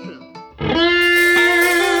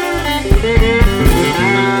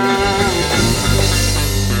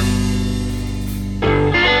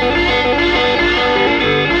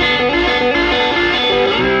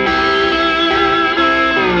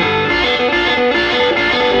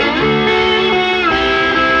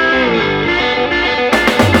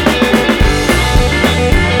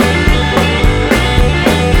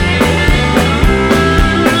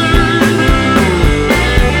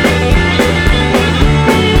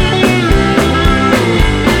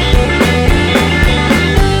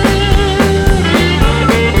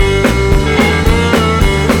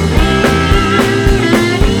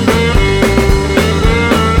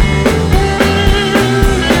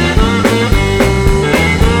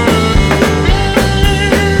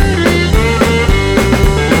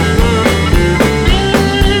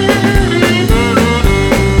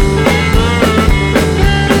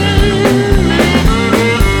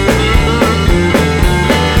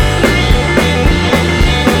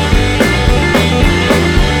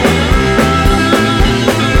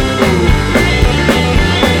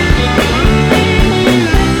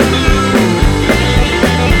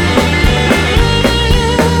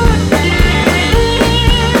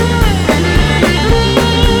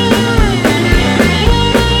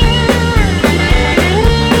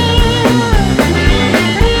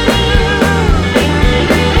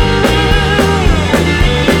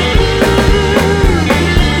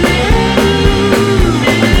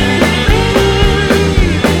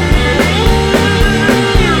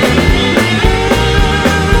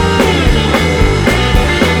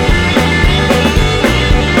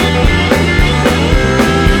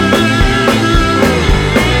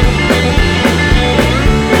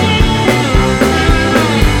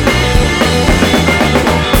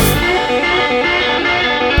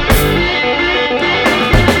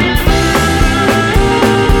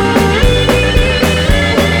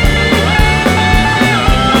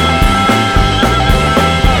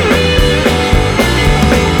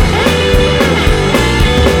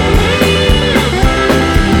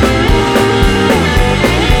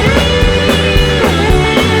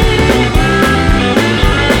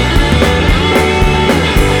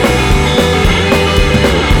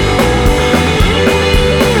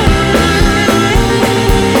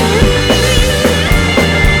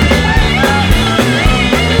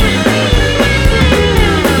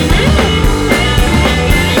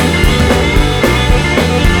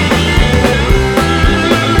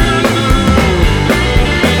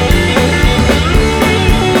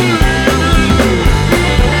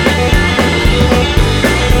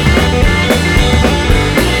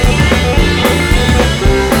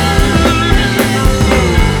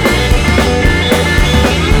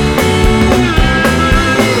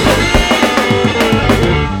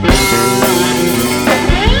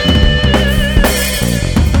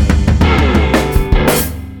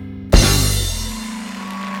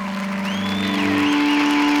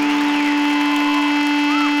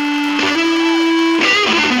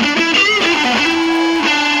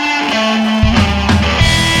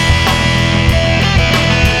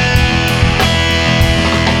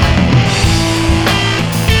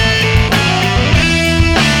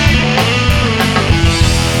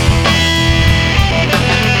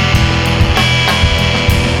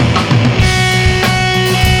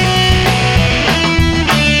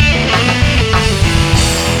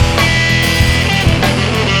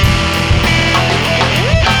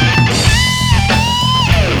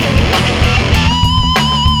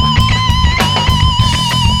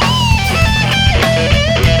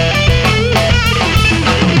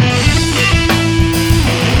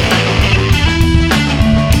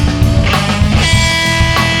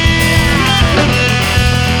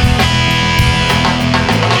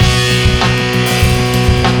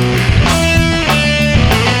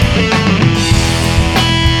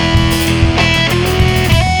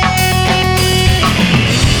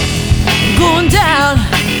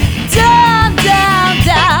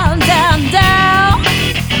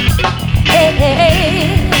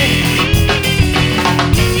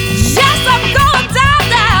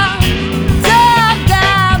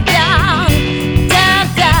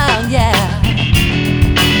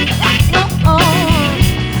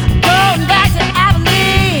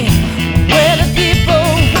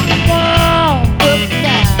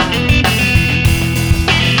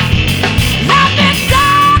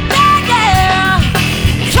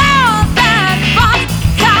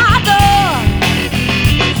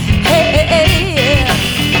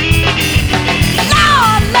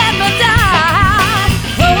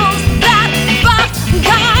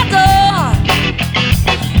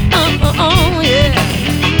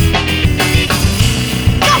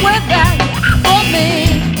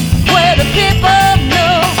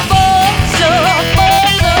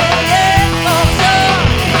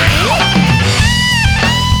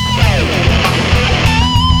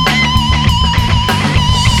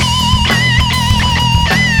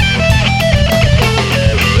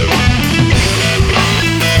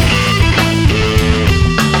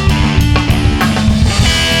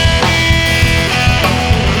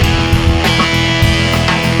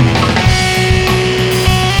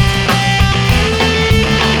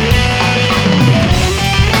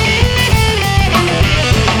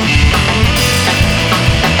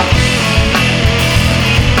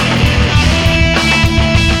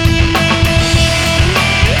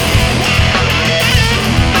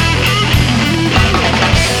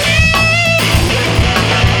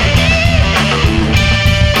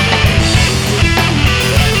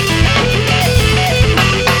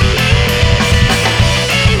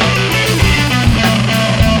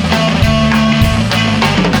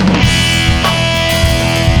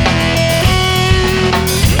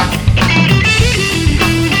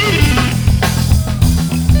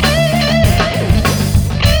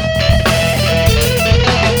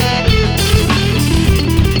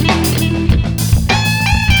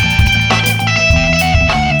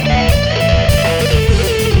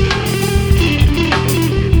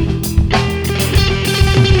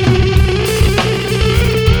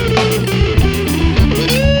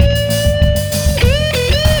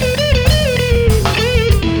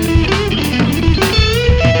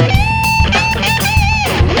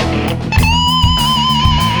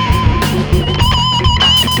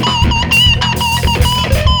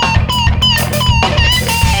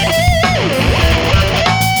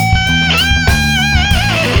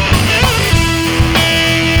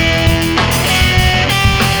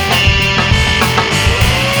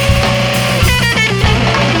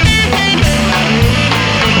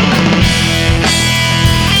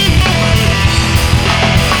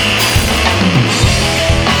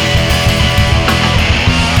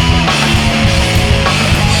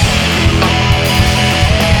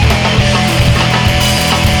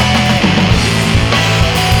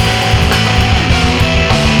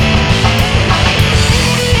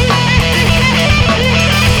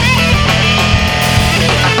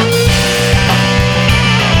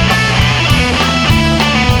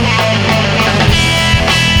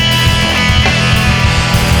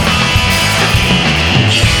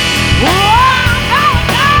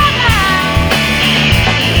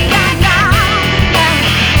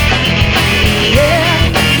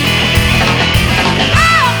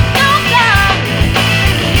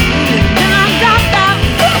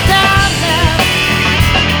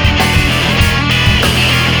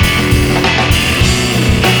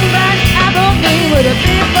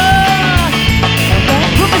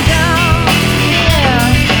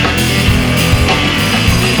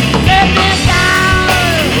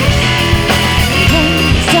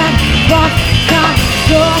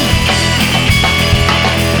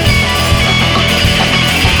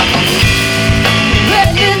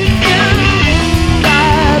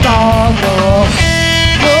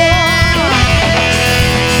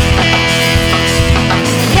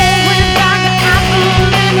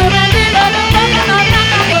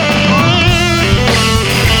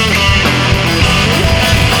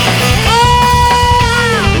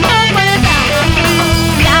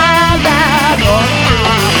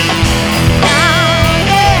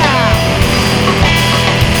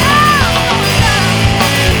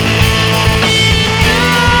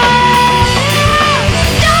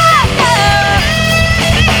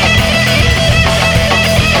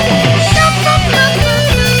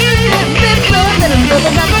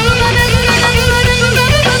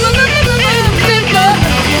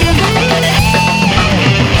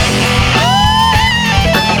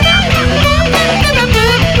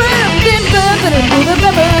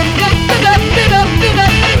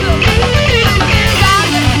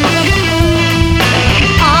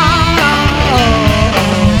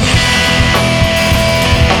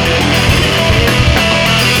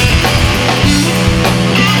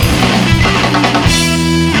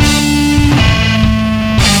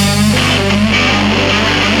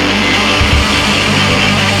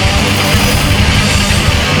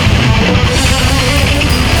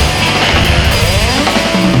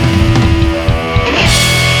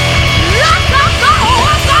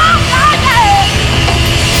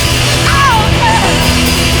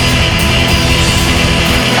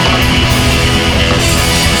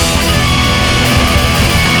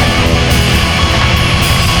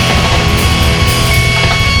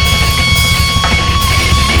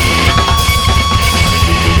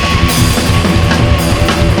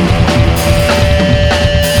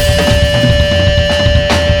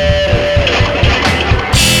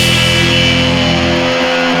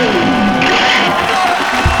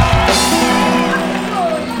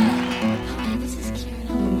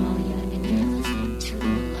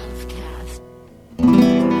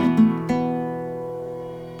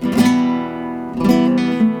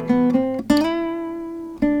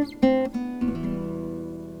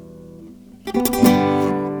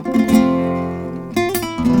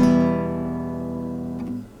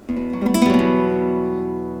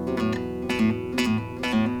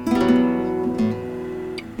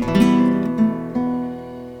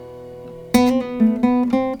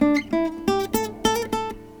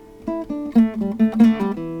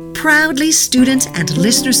 proudly student and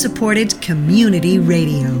listener-supported community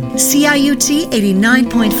radio. CIUT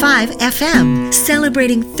 89.5 FM,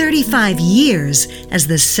 celebrating 35 years as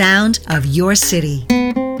the sound of your city.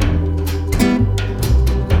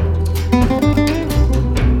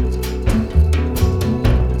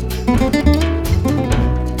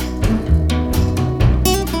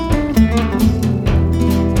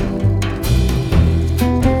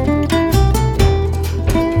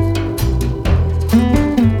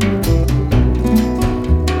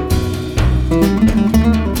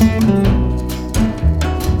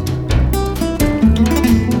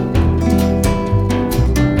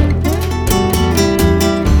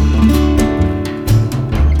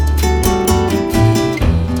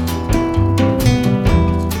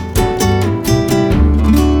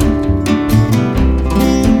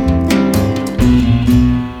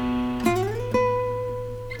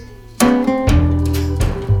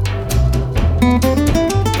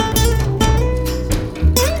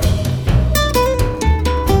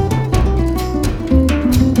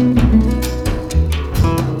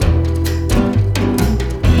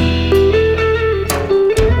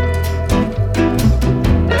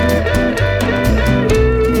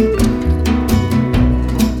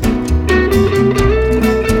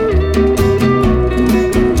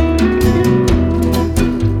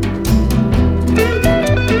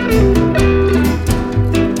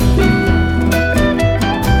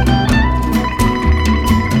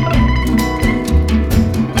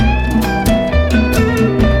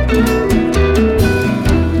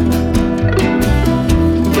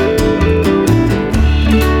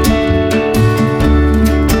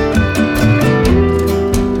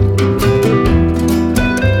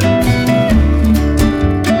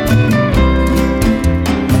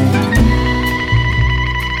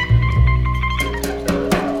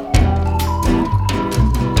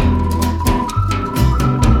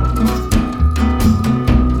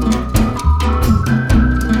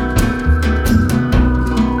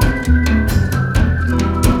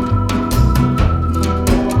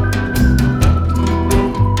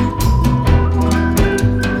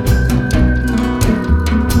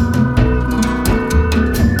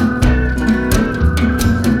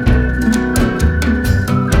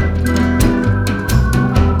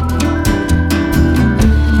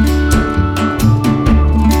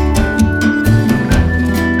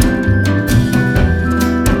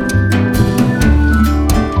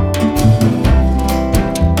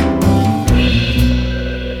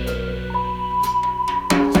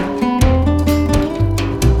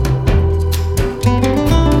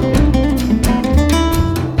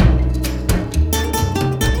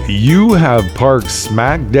 You have parked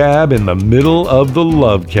smack dab in the middle of the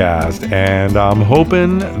Lovecast, and I'm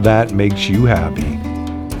hoping that makes you happy.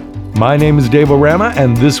 My name is Rama,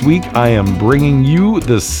 and this week I am bringing you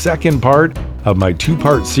the second part of my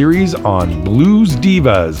two-part series on Blues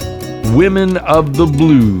Divas, Women of the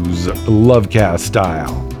Blues, Lovecast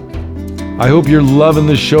style. I hope you're loving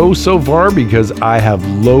the show so far because I have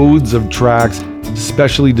loads of tracks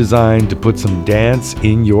specially designed to put some dance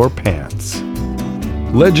in your pants.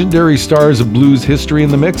 Legendary stars of blues history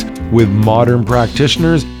in the mix with modern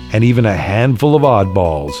practitioners and even a handful of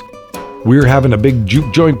oddballs. We're having a big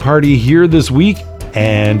juke joint party here this week,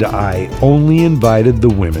 and I only invited the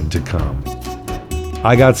women to come.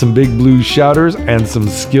 I got some big blues shouters and some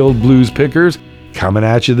skilled blues pickers coming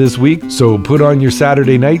at you this week, so put on your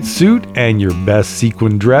Saturday night suit and your best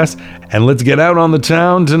sequin dress, and let's get out on the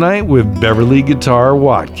town tonight with Beverly Guitar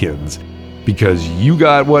Watkins, because you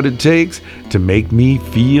got what it takes to make me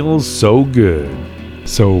feel so good.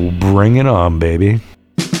 So bring it on, baby.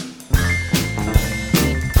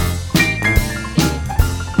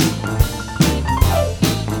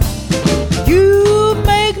 You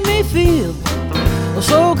make me feel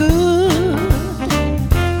so good.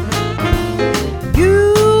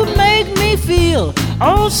 You make me feel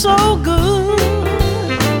oh so good.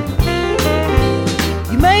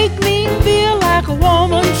 You make me feel like a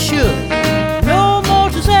woman should. No more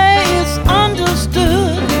to say, it's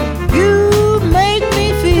understood. You make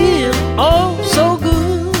me feel oh so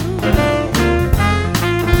good.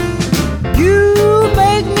 You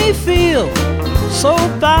make me feel so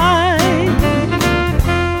fine.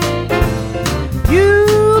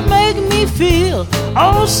 You make me feel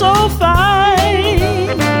oh so fine.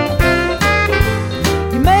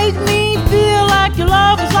 You make me feel like your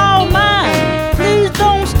love is all mine. Please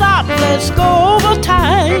don't stop, let's go over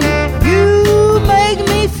time. You make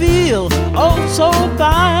me feel oh so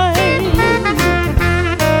fine.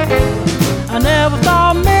 I never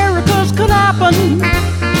thought miracles could happen,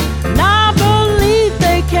 and I believe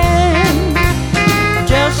they can.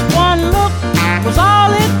 Just one look was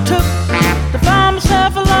all it took.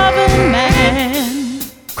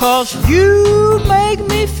 'cause you make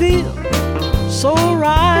me feel so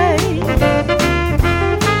right.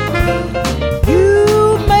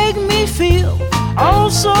 You make me feel oh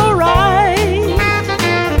so right.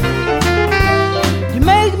 You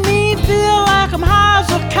make me feel like I'm high as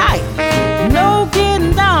a kite, no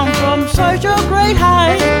getting down from such a great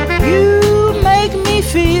height. You make me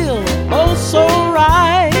feel oh so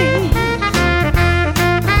right.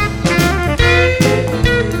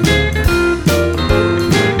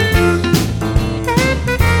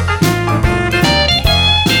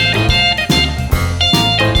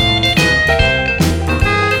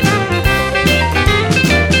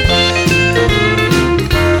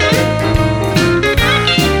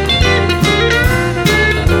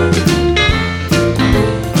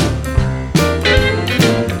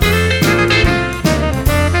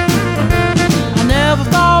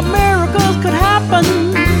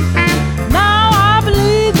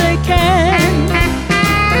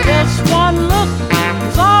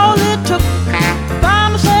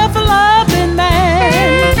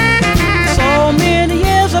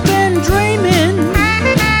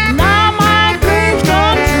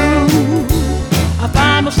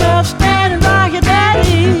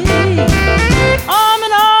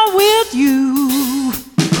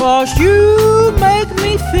 You make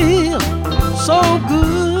me feel so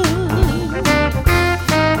good.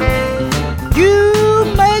 You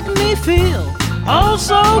make me feel oh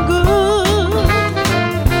so good.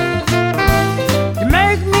 You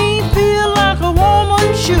make me feel like a woman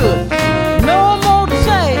should. No more to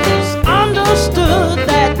say, it's understood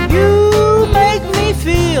that you make me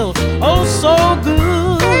feel oh so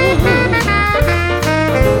good.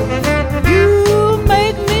 You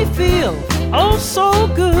make me feel oh so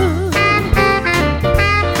good.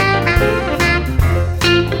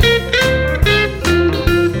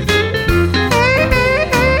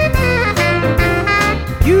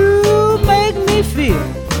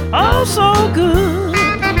 Oh, so good.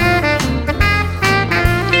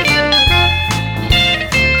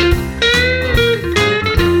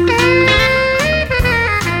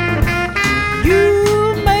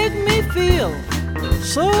 You make me feel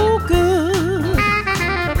so good.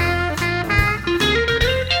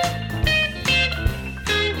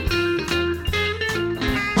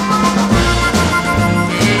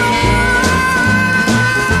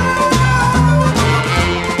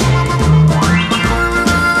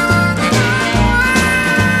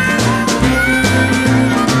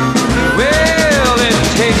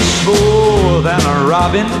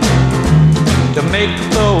 Robin to make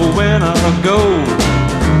the winter go,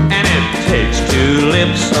 and it takes two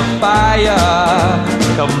lips of fire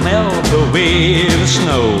to melt away the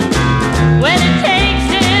snow. Well, it takes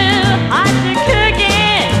two hearts of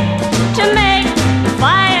cooking to make the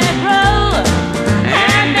fire grow,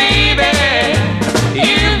 and baby,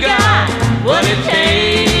 you've got what it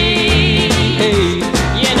takes. Hey.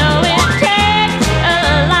 You know it takes a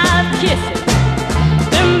lot of kissing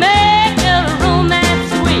to make a romance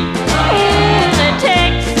sweet. It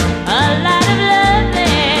takes a lot of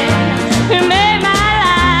loving to make my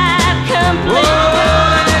life complete.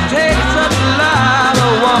 Oh, it takes a lot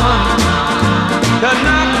of woman to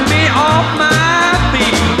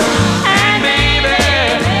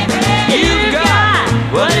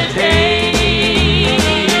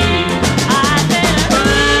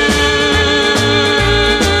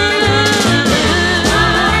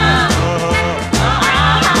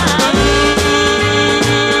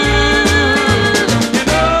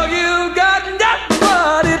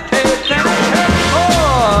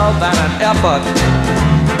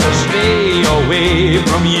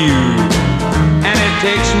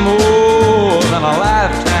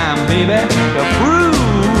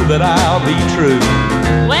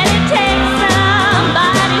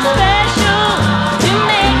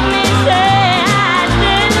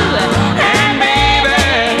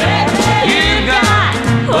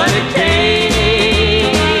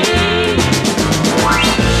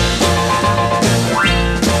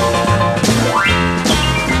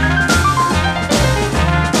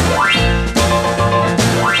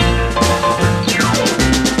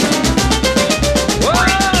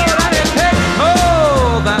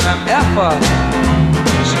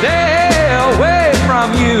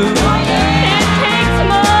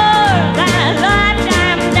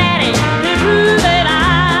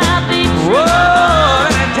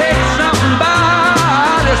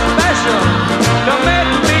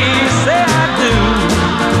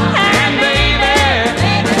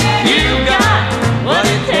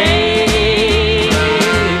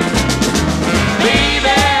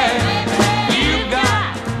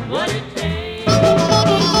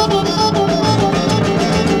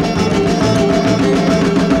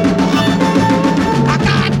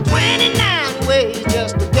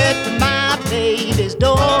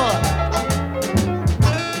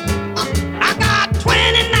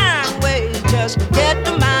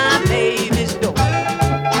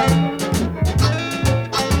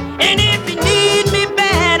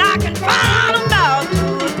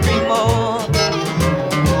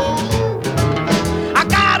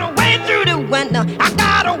bed. I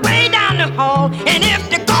got a way down the hall, and if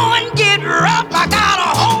the going get rough, I got a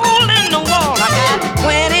hole in the wall. I got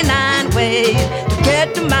 29 ways to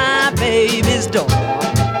get to my baby's door.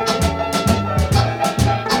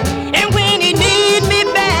 And when he needs me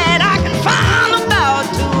bad, I can find about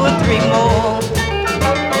 2 or 3 more.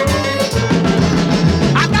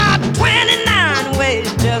 I got 29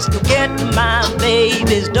 ways just to get to my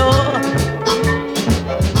baby's door.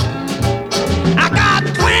 I got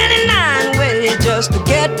 29 ways just to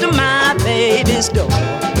get to my baby's door.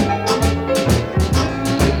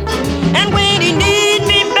 And when he needs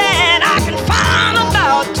me bad, I can find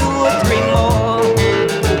about 2 or 3 more.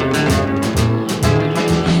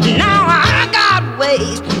 Now I got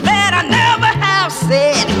ways that I never have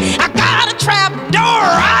said. I got a trap door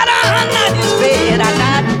right under his bed. I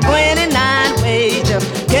got 29 ways to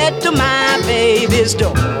get to my baby's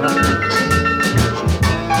door.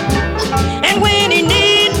 And when he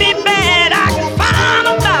needs me bad, I can find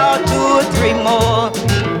about 2 or 3 more.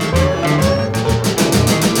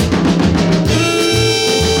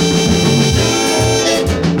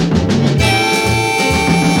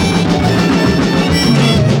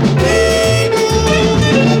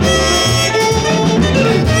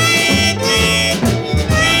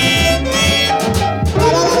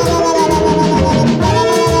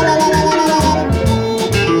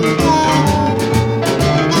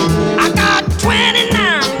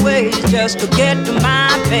 Just to get to my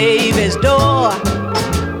baby's door.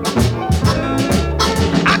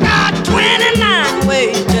 I got 29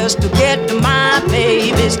 ways just to get to my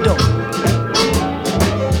baby's door.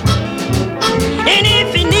 And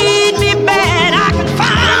if he needs me bad, I can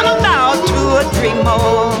find about 2 or 3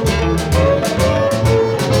 more.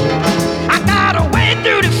 I got a way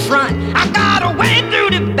through the front, I got a way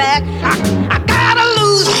through the back. I got a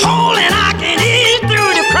loose hole and I can eat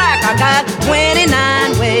through the crack. I got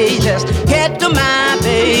 29 ways just get to my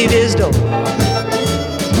baby's door.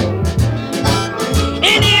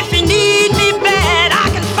 And if you need me bad, I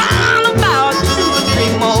can find about 2 or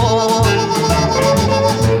 3 more.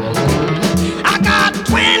 I got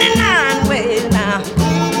 29 ways now.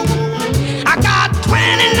 I got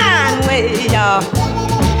 29 ways, y'all.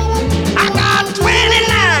 I got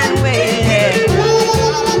 29 ways, yeah.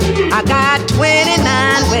 I got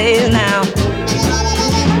 29 ways now.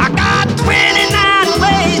 I got 29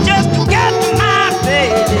 ways just to get to my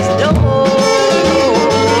baby's door.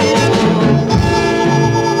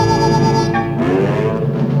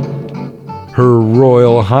 Her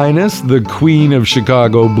Royal Highness, the Queen of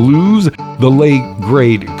Chicago Blues, the late,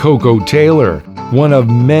 great Coco Taylor, one of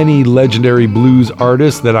many legendary blues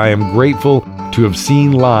artists that I am grateful to have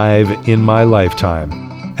seen live in my lifetime.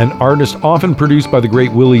 An artist often produced by the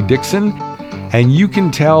great Willie Dixon, and you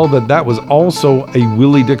can tell that that was also a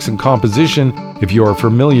Willie Dixon composition if you are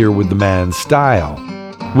familiar with the man's style.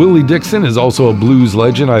 Willie Dixon is also a blues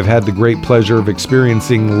legend I've had the great pleasure of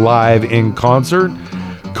experiencing live in concert.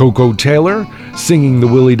 Coco Taylor singing the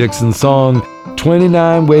Willie Dixon song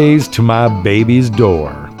 29 Ways to My Baby's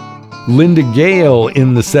Door. Linda Gale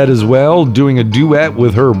in the set as well, doing a duet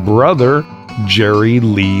with her brother Jerry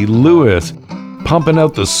Lee Lewis, pumping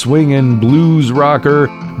out the swingin' blues rocker,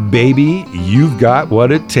 Baby, You've Got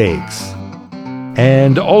What It Takes.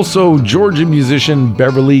 And also Georgia musician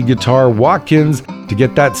Beverly Guitar Watkins to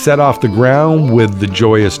get that set off the ground with the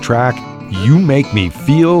joyous track, You Make Me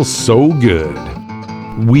Feel So Good.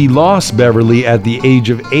 We lost Beverly at the age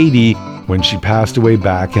of 80 when she passed away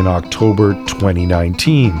back in October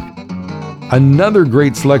 2019. Another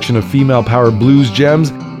great selection of female-powered blues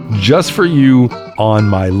gems just for you on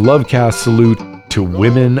my Lovecast salute to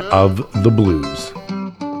women of the blues.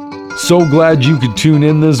 So glad you could tune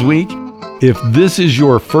in this week. If this is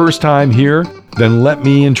your first time here, then let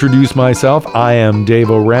me introduce myself. I am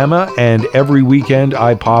Devo Rama, and every weekend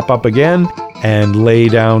I pop up again and lay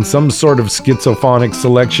down some sort of schizophonic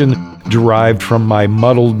selection derived from my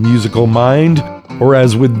muddled musical mind, or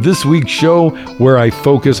as with this week's show, where I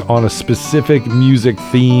focus on a specific music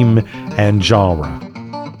theme and genre.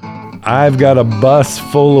 I've got a bus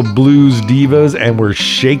full of blues divas, and we're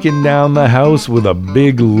shaking down the house with a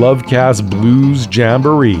big Lovecast blues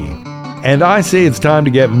jamboree. And I say it's time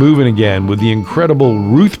to get moving again with the incredible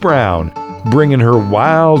Ruth Brown, bringing her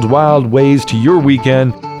wild, wild ways to your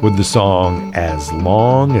weekend with the song As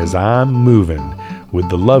Long As I'm Moving, with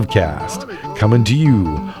the Lovecast, coming to you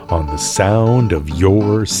on the sound of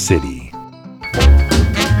your city.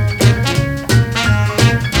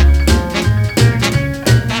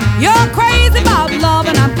 You're crazy about love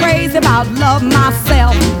and I'm crazy about love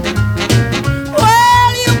myself.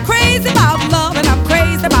 Well, you're crazy about love and I'm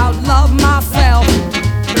crazy about love myself.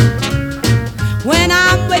 When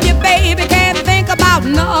I'm with you, baby, can't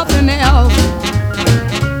about nothing else.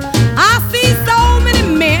 I see so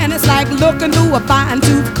many men, it's like looking through a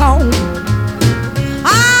fine-tooth comb.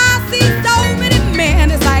 I see so many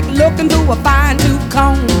men, it's like looking through a fine-tooth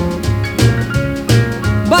comb.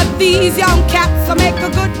 But these young cats will make a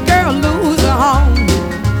good girl lose her home.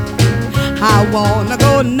 I wanna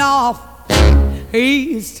go north,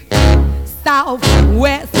 east, south,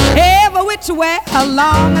 west, every which way, as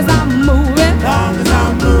long as I'm moving. Long as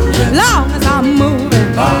I'm moving. Long as I'm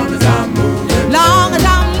moving. Long as I'm moving. Long as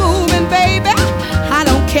I'm moving, baby, I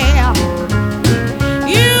don't care.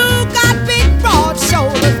 You got big broad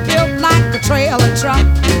shoulders built like a trailer truck.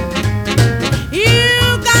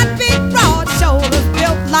 You got big broad shoulders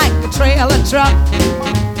built like a trailer truck.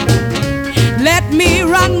 Let me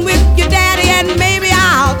run with your daddy and maybe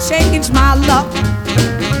I'll change my luck.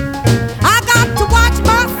 I got to watch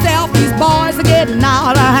myself, these boys are getting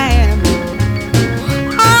out of hand.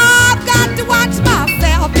 I've got to watch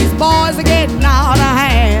myself, these boys are getting out of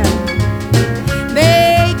hand.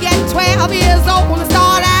 They get 12 years old and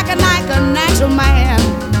start acting like a natural man.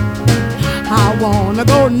 I wanna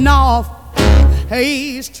go north,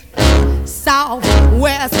 east, south,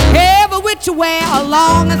 west, every which way, as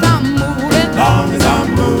long as I'm moving. Long as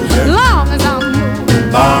I'm moving. Long as I'm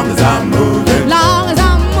moving. Long as I'm moving. Long as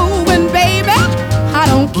I'm moving, baby, I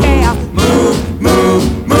don't care. Move,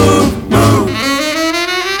 move, move, move.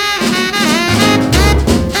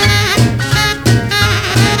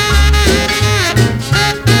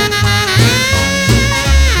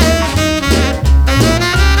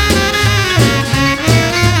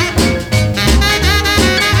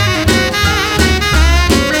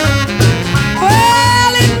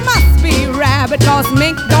 Because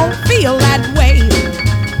mink don't feel that way.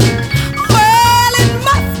 Well, it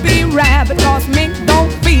must be rabbit, because mink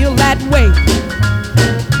don't feel that way.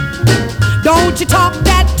 Don't you talk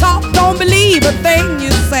that talk, don't believe a thing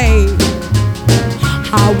you say.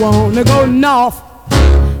 I wanna go north,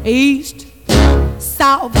 east,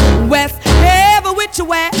 south, west, every which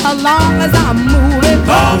way, as long as I'm moving.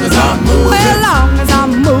 Long as I'm moving. Well, long as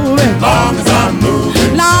I'm moving. Long as I'm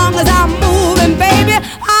moving. Long as I'm moving, baby,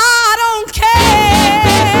 I don't care.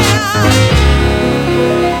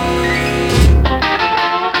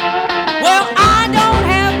 Well, I don't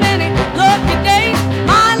have many lucky days.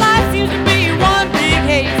 My life seems to be one big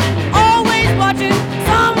haze. Always watching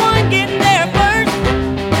someone getting there first.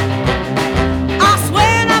 I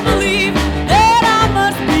swear and I believe that I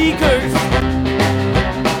must be cursed.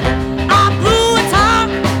 I blew a tire,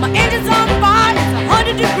 my engine's on fire. It's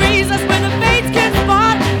 100 degrees, that's when the fates can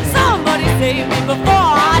spot. Somebody save me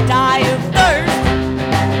before I die of thirst.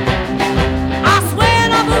 I swear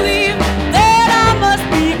and I believe that I must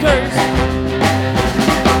be cursed.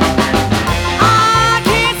 I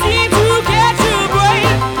can't seem to catch a break.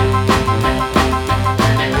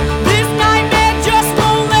 This nightmare just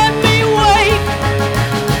won't let me wake.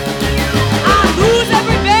 I lose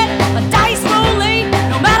every bet, a dice roll late.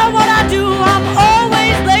 No matter what I do, I'm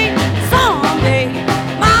always late. Someday,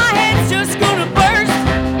 my head's just gonna burst.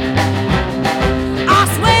 I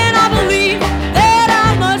swear and I believe that I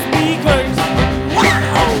must be cursed. Wow!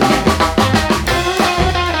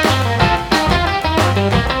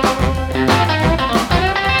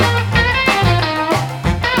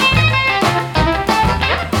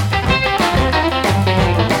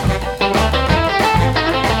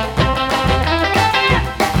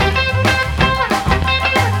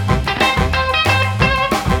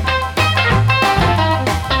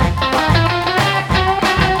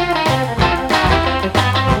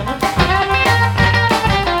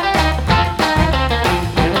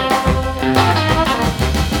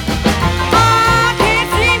 I can't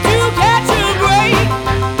seem to catch a break.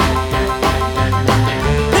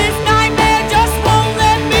 This nightmare just won't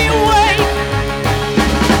let me wake.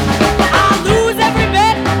 I lose every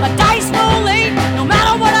bet, my dice roll late. No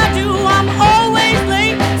matter what I do, I'm always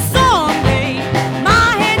late. Someday,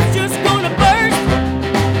 my head's just gonna burst.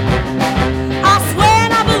 I swear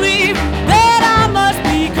and I believe that I must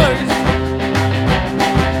be cursed.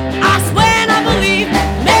 I swear and I believe,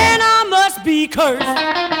 man, I must be cursed.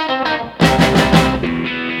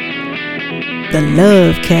 The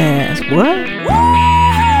Lovecast. What?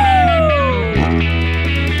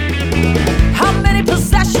 How many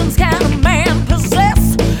possessions can a man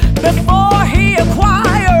possess before he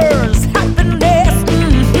acquires happiness?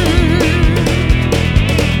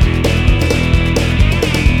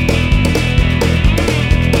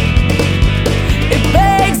 It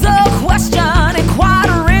begs a question and quite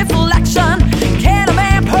a reflection. Can a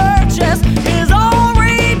man purchase his own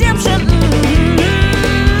redemption?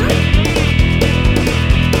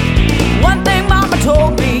 One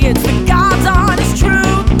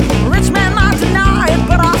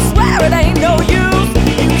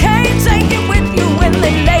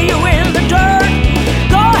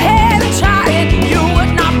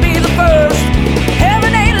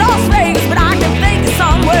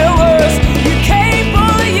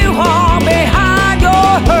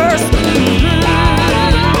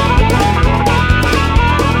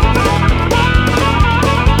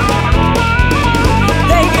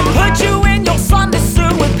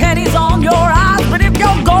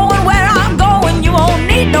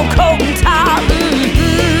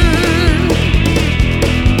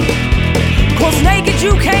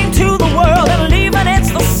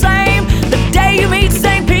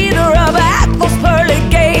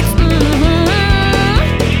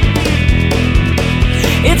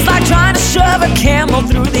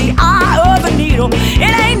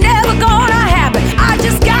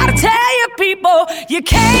You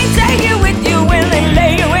can't take it with you when they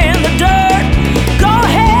lay you in the dirt. Go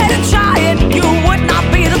ahead and try it, you would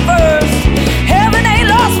not be the first. Heaven ain't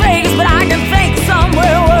Las Vegas, but I can think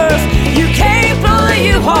somewhere worse. You can't pull the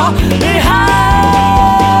U-Haul behind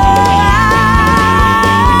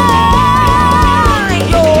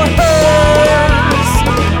your hearse.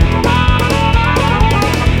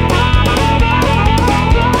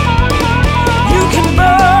 You can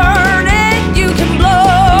burn it, you can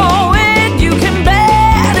blow it, you can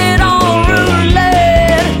bet it on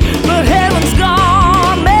roulette. But heaven's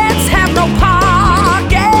garments have no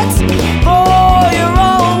pockets for your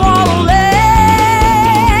own wallet.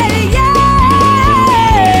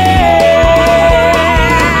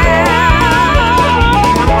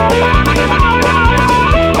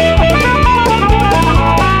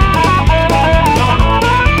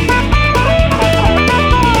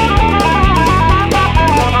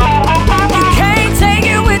 You can't take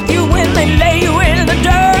it with you when they lay you in the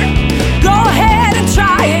dirt. Go ahead and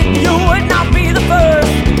try it, you would not be the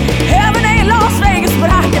first. Heaven ain't Las Vegas, but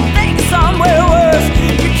I can think of somewhere worse.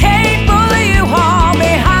 You can't pull the U-Haul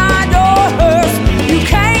behind your hearse. You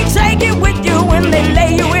can't take it with you when they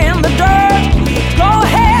lay you in the dirt. Go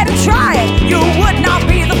ahead and try it, you would not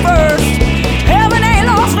be the first. Heaven ain't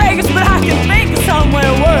Las Vegas, but I can think of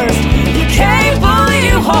somewhere worse. You can't pull the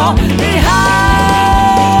U-Haul behind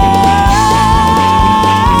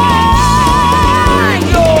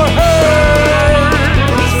your hearse.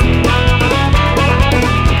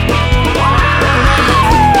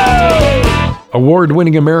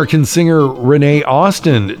 Award-winning American singer Renee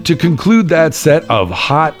Austin to conclude that set of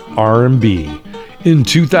hot R&B. In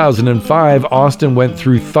 2005, Austin went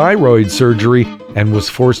through thyroid surgery and was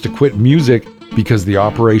forced to quit music because the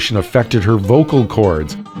operation affected her vocal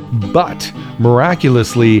cords. But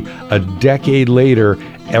miraculously, a decade later,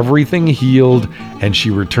 everything healed and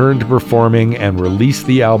she returned to performing and released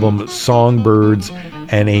the album Songbirds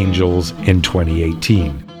and Angels in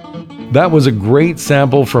 2018. That was a great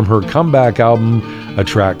sample from her comeback album, a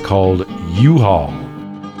track called U-Haul.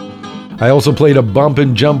 I also played a bump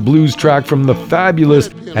and jump blues track from the fabulous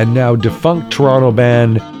and now defunct Toronto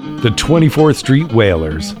band, the 24th Street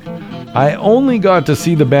Wailers. I only got to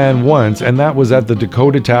see the band once, and that was at the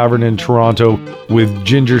Dakota Tavern in Toronto with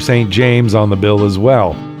Ginger St. James on the bill as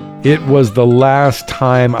well. It was the last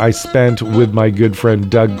time I spent with my good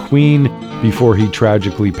friend Doug Queen before he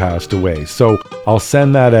tragically passed away. So I'll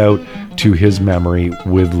send that out to his memory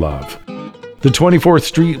with love. The 24th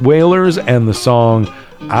Street Wailers and the song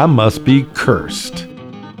I Must Be Cursed.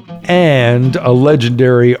 And a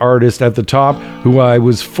legendary artist at the top who I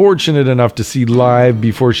was fortunate enough to see live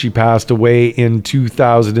before she passed away in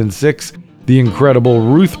 2006, the incredible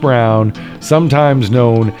Ruth Brown, sometimes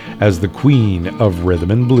known as the Queen of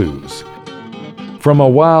Rhythm and Blues. From a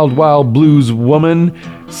wild, wild blues woman,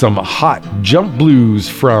 some hot jump blues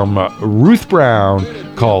from Ruth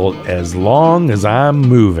Brown called As Long As I'm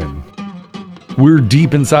Moving. We're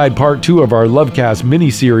deep inside part 2 of our Lovecast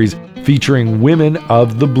mini-series featuring women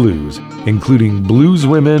of the blues, including blues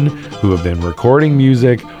women who have been recording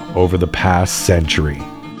music over the past century.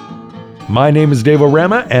 My name is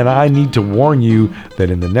Rama, and I need to warn you that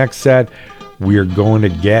in the next set, we're going to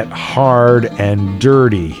get hard and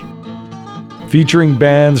dirty. Featuring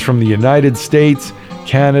bands from the United States,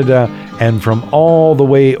 Canada, and from all the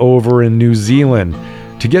way over in New Zealand.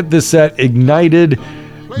 To get this set ignited,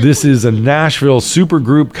 this is a Nashville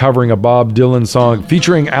supergroup covering a Bob Dylan song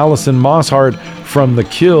featuring Alison Mosshart from The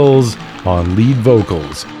Kills on lead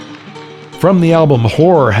vocals. From the album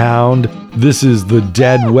Horror Hound, this is The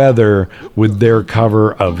Dead Weather with their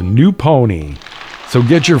cover of New Pony. So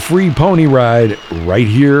get your free pony ride right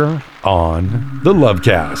here on the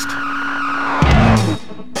Lovecast.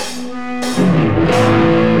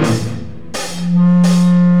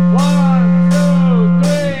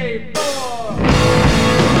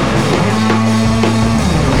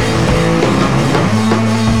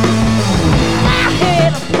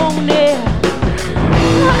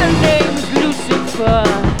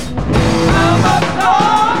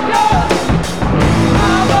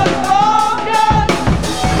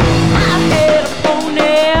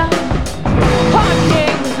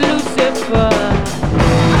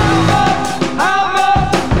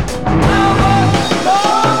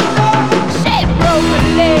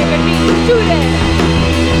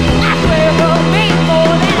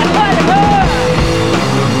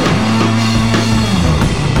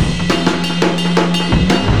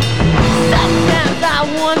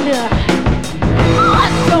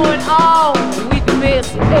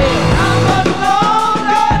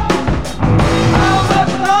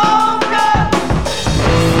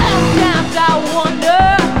 Sometimes I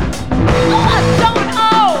wonder what's going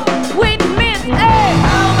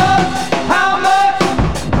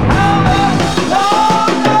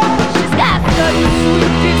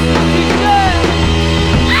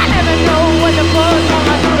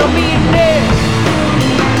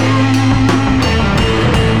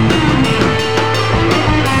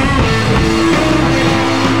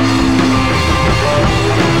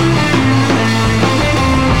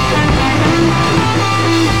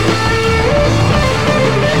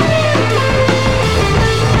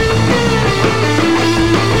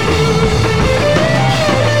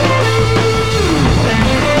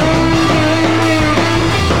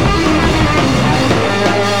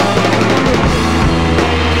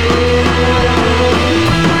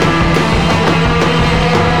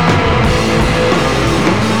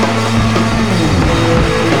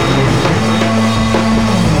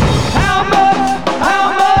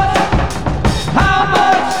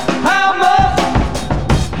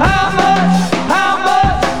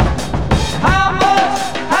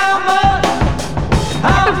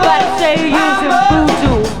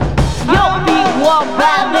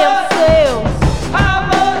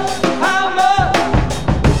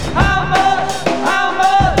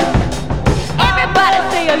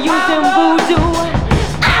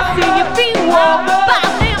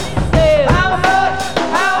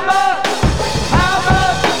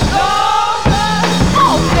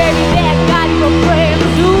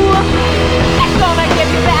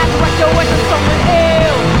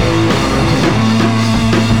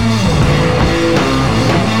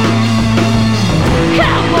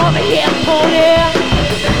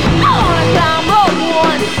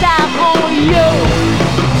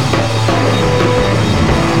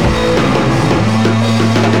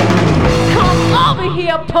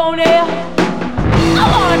here, pony. I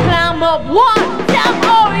wanna climb up one step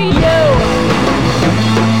over you.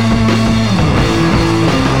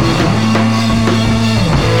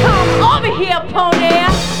 Come over here, pony.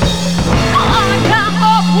 I wanna climb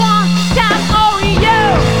up one step over you.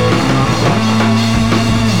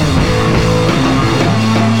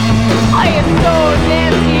 Oh, you're so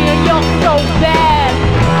nasty and you're so bad.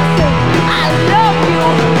 I love you,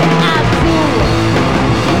 and I do.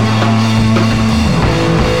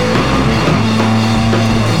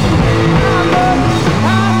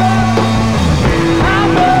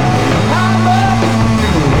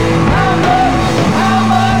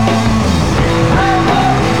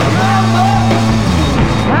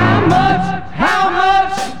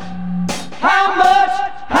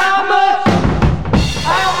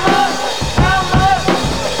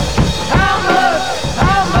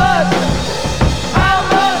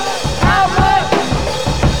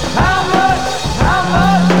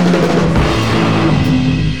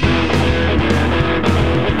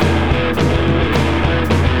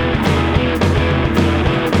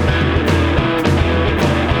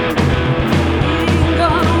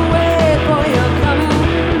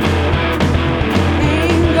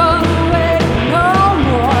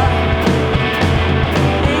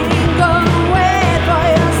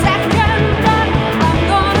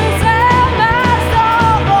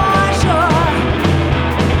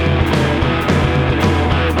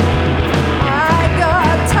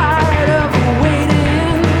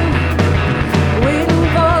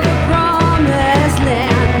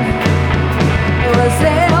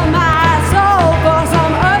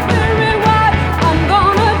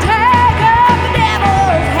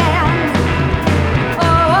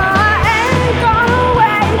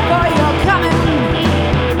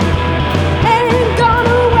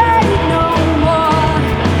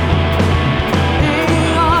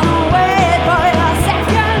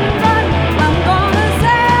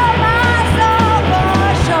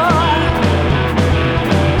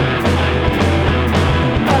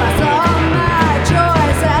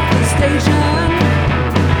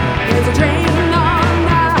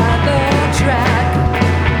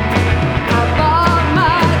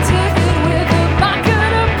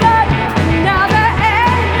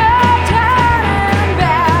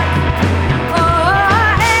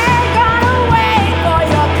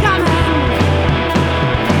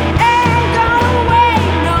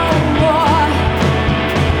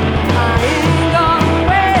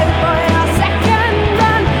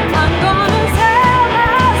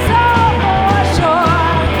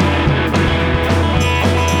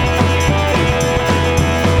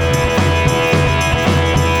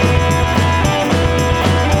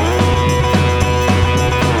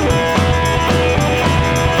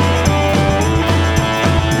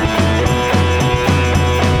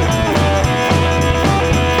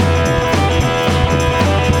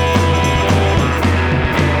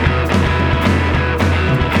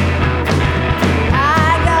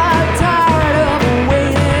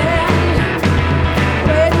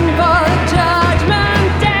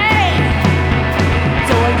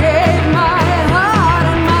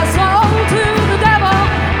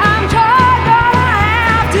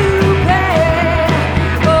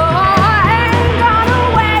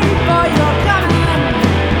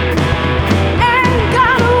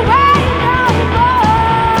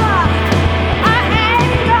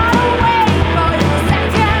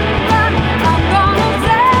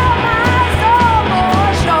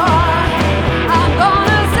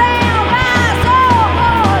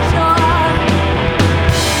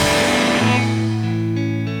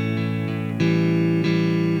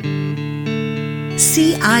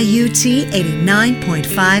 CIUT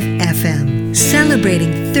 89.5 FM,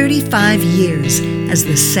 celebrating 35 years as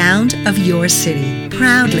the sound of your city.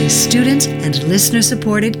 Proudly student and listener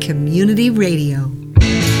supported community radio.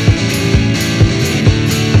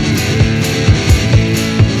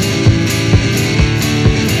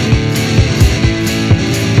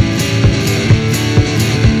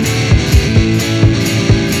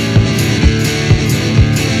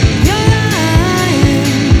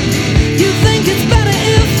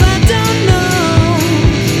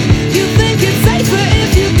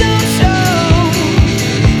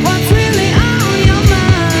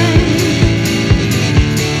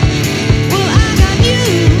 Well, I got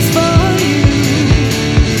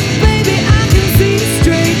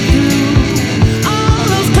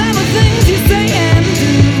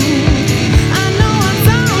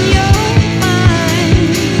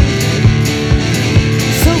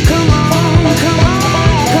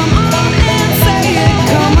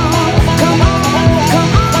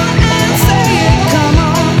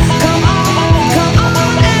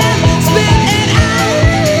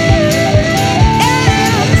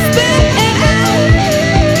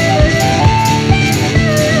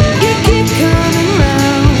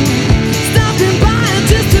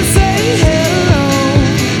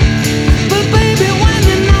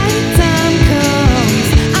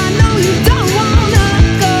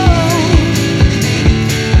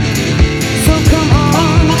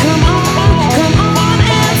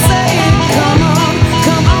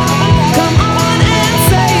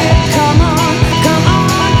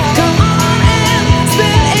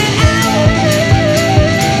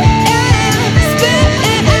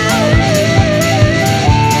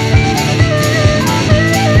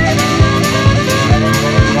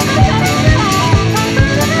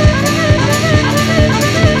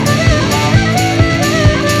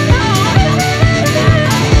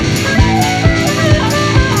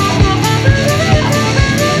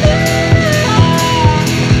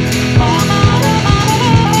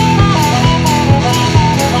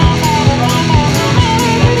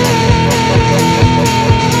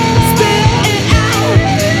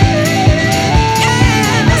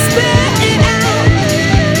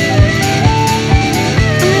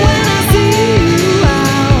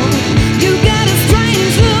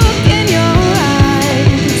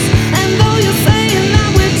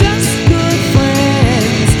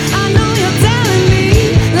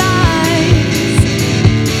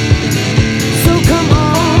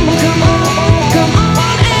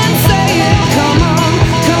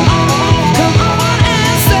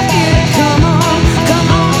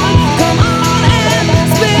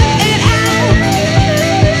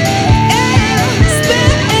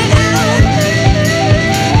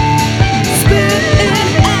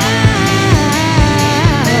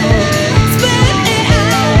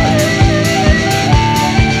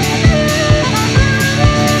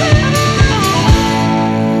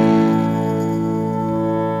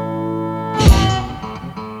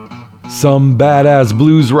Some badass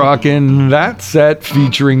blues rock in that set,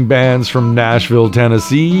 featuring bands from Nashville,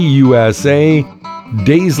 Tennessee, USA,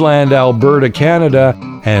 Daysland, Alberta, Canada,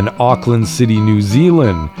 and Auckland City, New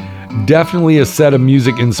Zealand. Definitely a set of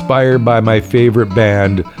music inspired by my favorite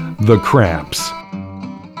band, The Cramps.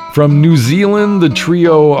 From New Zealand, the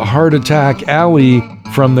trio Heart Attack Alley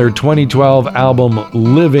from their 2012 album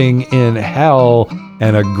Living in Hell,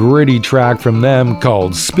 and a gritty track from them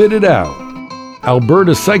called Spit It Out.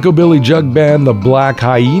 Alberta psychobilly jug band The Black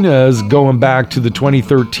Hyenas, going back to the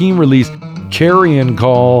 2013 release Carrion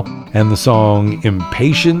Call and the song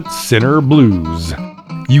Impatient Sinner Blues.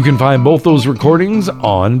 You can find both those recordings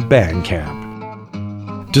on Bandcamp.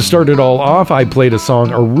 To start it all off, I played a song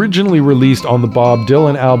originally released on the Bob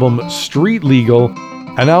Dylan album Street Legal,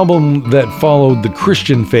 an album that followed the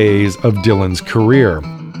Christian phase of Dylan's career.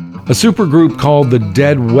 A supergroup called The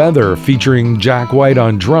Dead Weather, featuring Jack White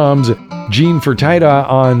on drums, Gene Fertitta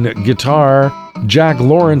on guitar, Jack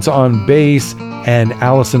Lawrence on bass, and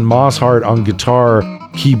Alison Mosshart on guitar,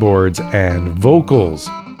 keyboards, and vocals.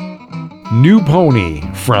 New Pony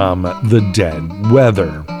from The Dead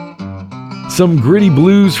Weather. Some gritty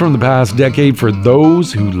blues from the past decade for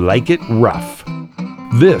those who like it rough.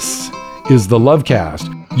 This is the Lovecast,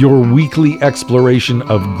 your weekly exploration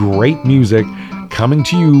of great music, coming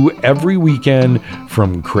to you every weekend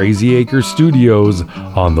from Crazy Acre Studios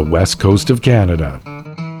on the west coast of Canada.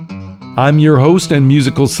 I'm your host and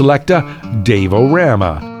musical selector, Dave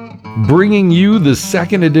Rama, bringing you the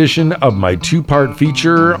second edition of my two-part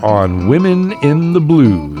feature on women in the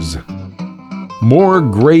blues. More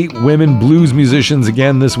great women blues musicians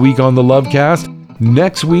again this week on the Lovecast.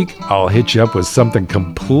 Next week, I'll hit you up with something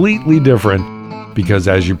completely different because,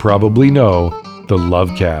 as you probably know, the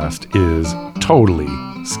Lovecast is totally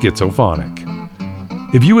schizophonic.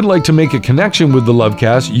 If you would like to make a connection with the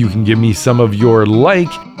Lovecast, you can give me some of your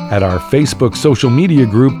like at our Facebook social media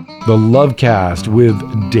group, The Lovecast with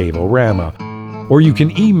Dave Rama. Or you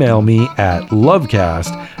can email me at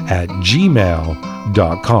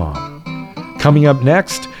lovecast@gmail.com. Coming up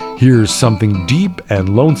next, here's something deep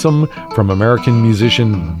and lonesome from American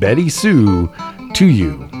musician Betty Sue to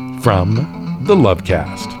you from the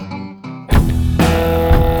Lovecast.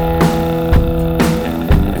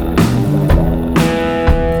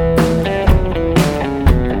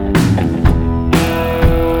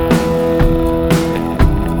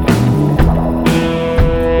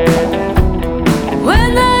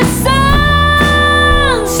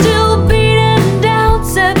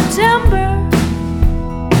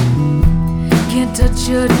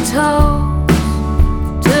 Your toes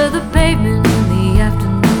to the pavement in the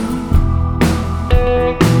afternoon,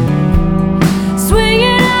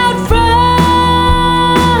 swinging out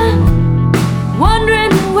front,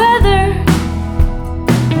 wondering whether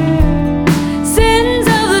sins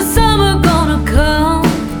of the summer gonna come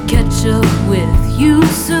catch up with you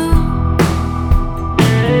soon.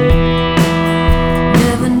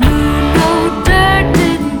 Never knew no dirt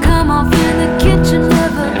didn't come off in the kitchen,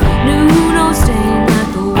 never knew no stain.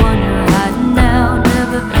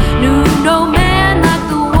 No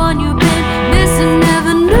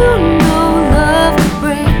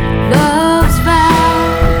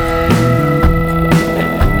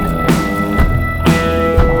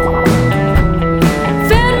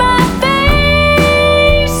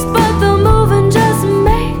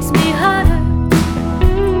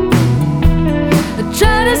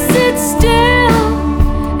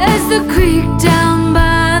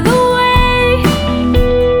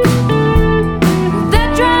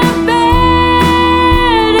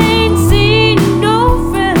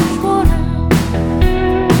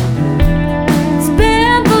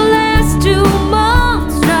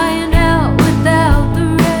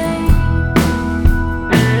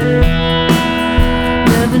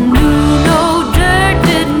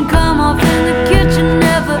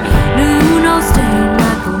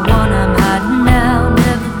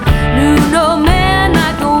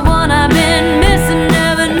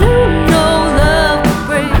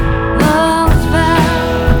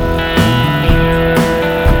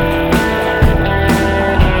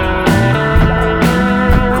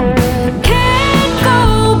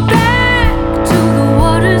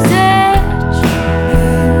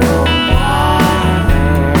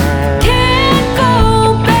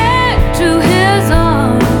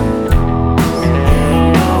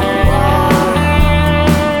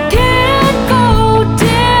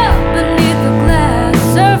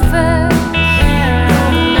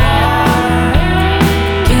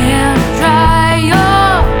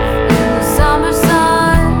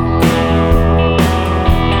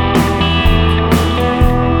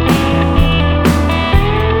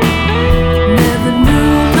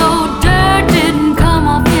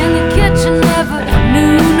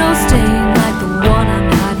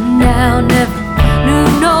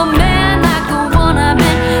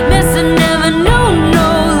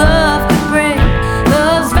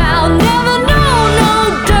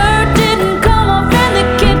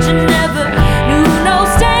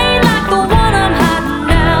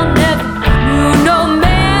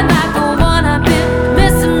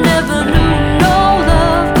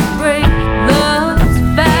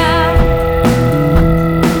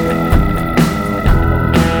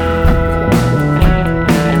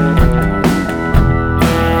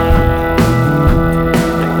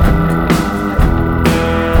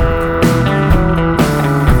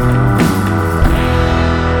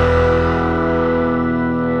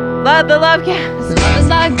the Lovecast. Love is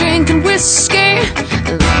like drinking whiskey.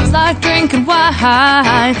 Love is like drinking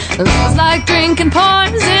wine. Love is like drinking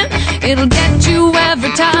poison. It'll get you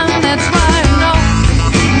every time. That's why I know.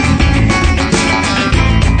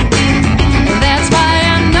 That's why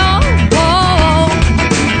I know.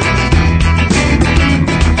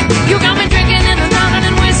 You got me drinking and drowning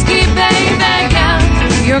in whiskey, baby. Yeah.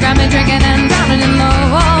 You got me drinking and drowning in love.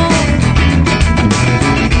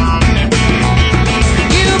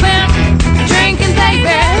 You've been drinking,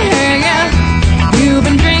 baby. Yeah. You've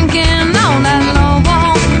been drinking all night long.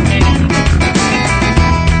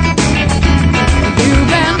 You've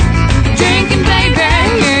been drinking, baby.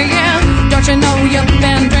 Yeah, yeah. Don't you know you've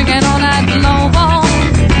been drinking all night long?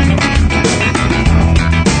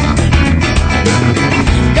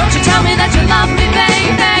 Don't you tell me that you love me,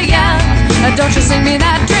 baby, yeah. Don't you sing me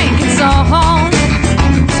that drinking song.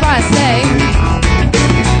 That's why I say,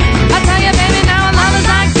 I tell you, baby, now love is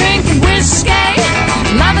like drinking whiskey.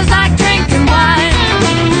 Love is like drinking wine.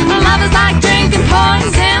 Love is like drinking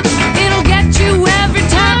poison. It'll get you every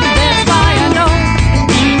time. That's why I know.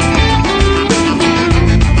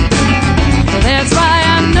 That's why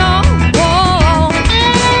I know.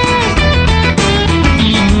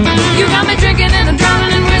 You got me drinking and I'm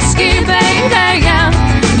drowning in whiskey, baby, yeah.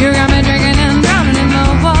 You got me drinking and drowning in love.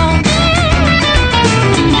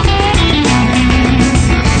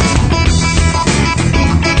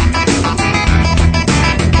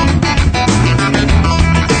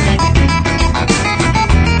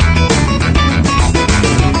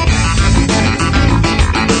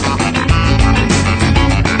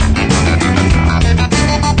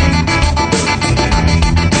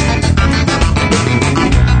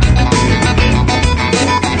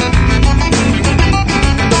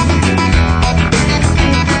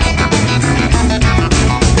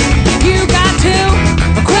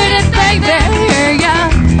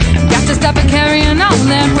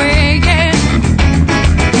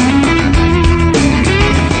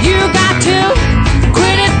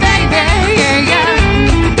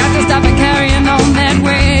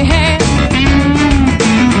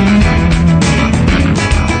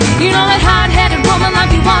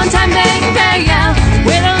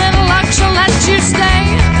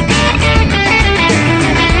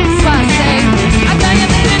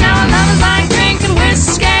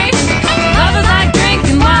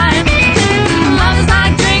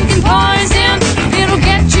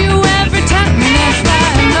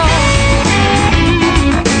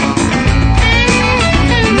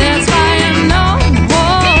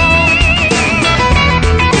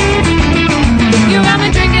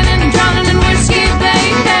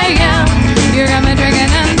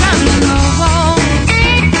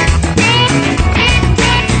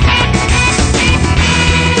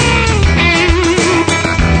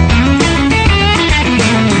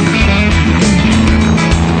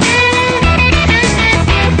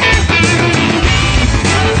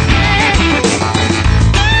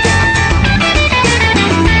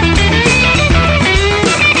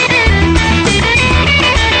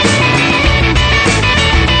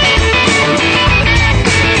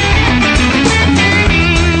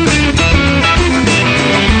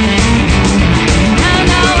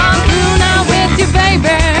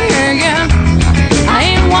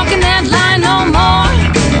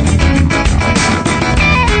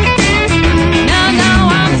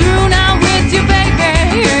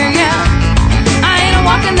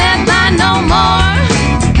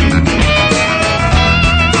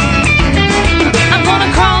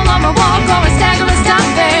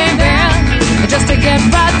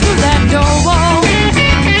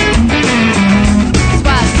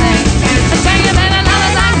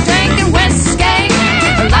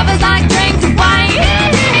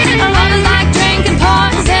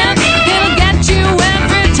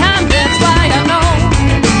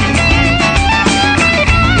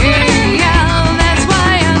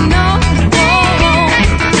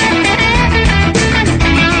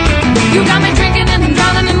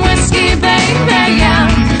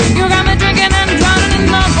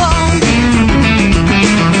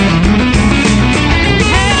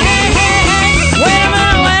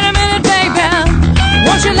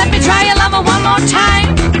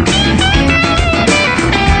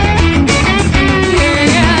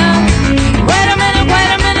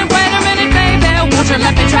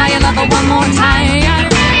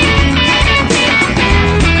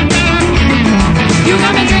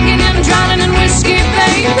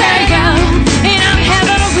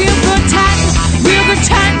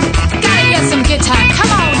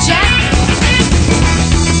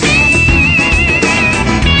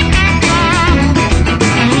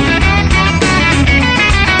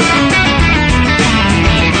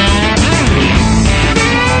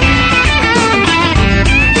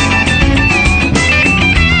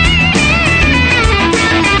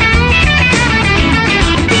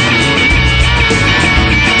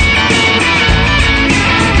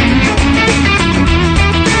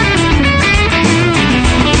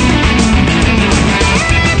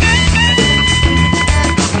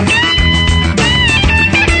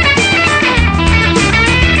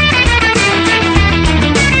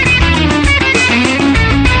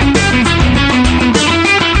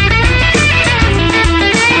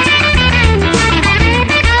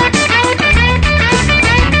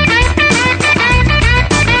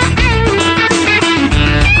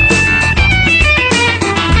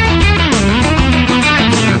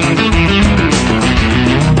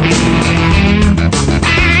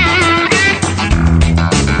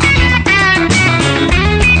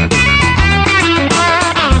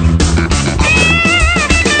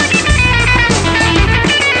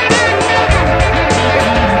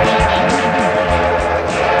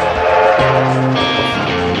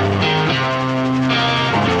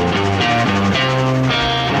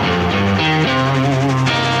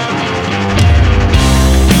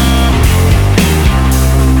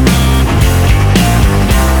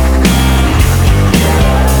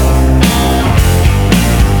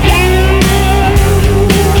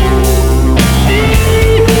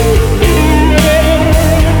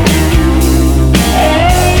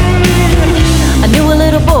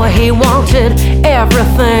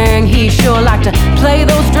 play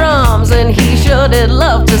those drums, and he sure did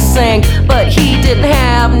love to sing. But he didn't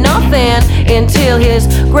have nothing until his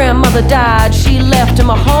grandmother died. She left him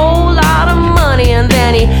a whole lot of money, and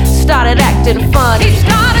then he started acting fun. He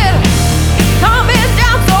started coming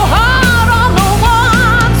down so hard on the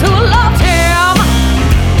ones who loved him.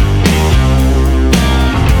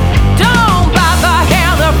 Don't bite the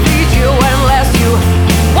hand that feeds you unless you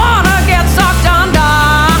wanna get sucked under.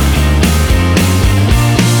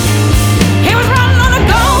 He was riding on a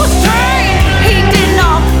ghost train. He didn't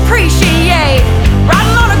appreciate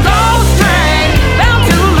riding on a ghost train, bound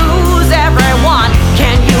to lose everyone.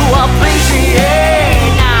 Can you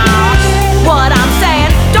appreciate now what I'm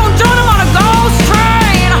saying? Don't join him on a ghost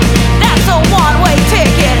train. That's a one-way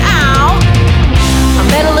ticket out. I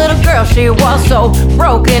met a little girl, she was so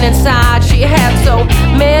broken inside. She had so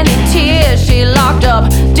many tears she locked up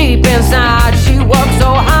deep inside. She worked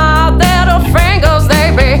so hard that her fingers,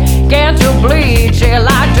 they began to bleed. She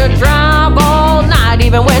liked to drive all night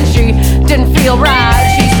even when she didn't feel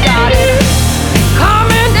right. She started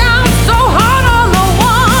coming down so hard on the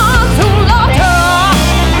ones who loved her.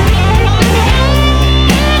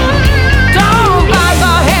 Don't bite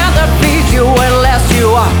the hand that feeds you unless you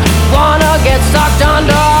wanna get sucked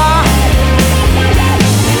under.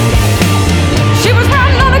 She was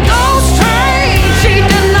riding on a ghost train. She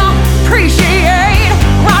didn't appreciate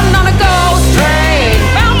riding on a ghost train,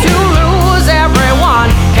 bound to lose everyone.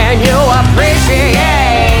 Can you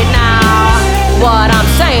appreciate now what I'm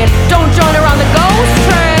saying? Don't join her on the ghost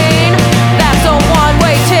train. That's a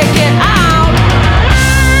one-way ticket out.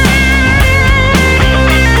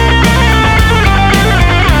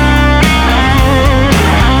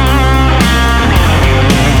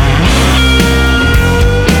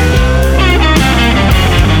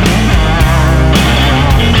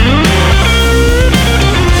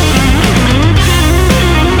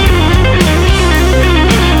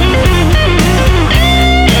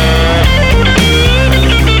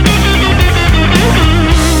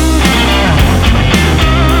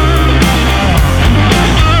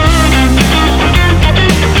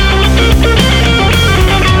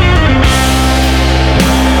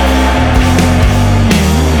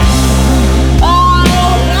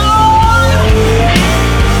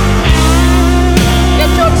 Get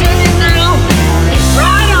your ticket now.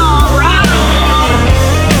 Right on, right on.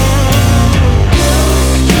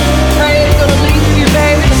 Train's gonna leave you,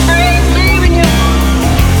 baby. The train's leaving you.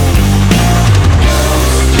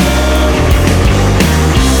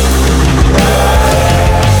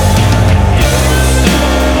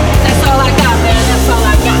 That's all I got, man. That's all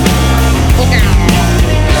I got. Okay.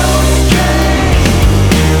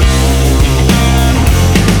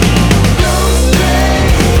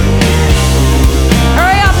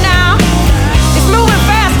 Hurry up now. It's moving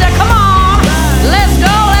faster. Come on. Let's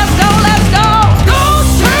go, let's go, let's go.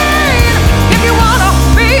 Ghost train. If you wanna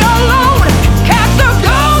be alone, catch the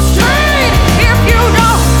ghost train. If you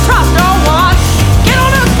don't trust no one, get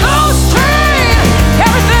on a ghost train.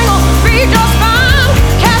 Everything will be just fine.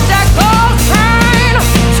 Catch that ghost train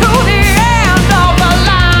to the end of the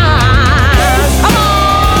line. Come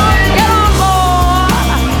on, get on board.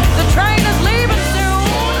 The train is leaving soon.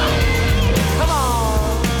 Come on.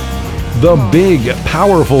 The big,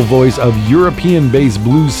 powerful voice of European-based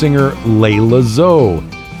blues singer Layla Zoe.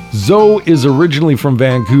 Zoe is originally from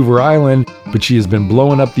Vancouver Island, but she has been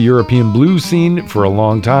blowing up the European blues scene for a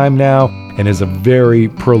long time now and is a very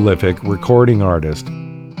prolific recording artist.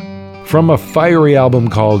 From a fiery album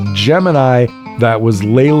called Gemini, that was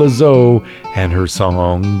Layla Zoe and her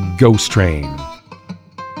song Ghost Train.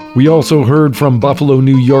 We also heard from Buffalo,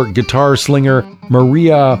 New York guitar slinger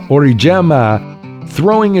Maria Origema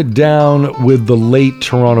throwing it down with the late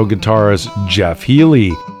Toronto guitarist Jeff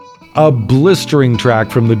Healey, a blistering track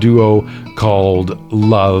from the duo called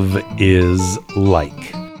Love Is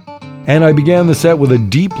Like. And I began the set with a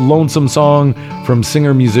deep, lonesome song from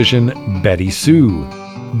singer-musician Betty Sue.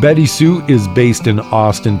 Betty Sue is based in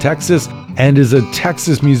Austin, Texas, and is a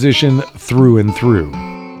Texas musician through and through.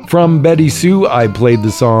 From Betty Sue, I played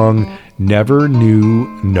the song Never Knew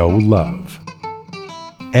No Love.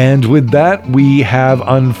 And with that, we have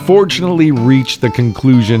unfortunately reached the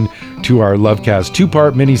conclusion to our Lovecast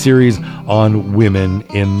two-part miniseries on women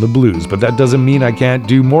in the blues. But that doesn't mean I can't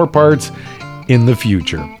do more parts in the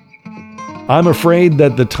future. I'm afraid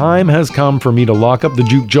that the time has come for me to lock up the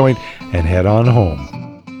juke joint and head on home.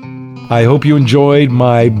 I hope you enjoyed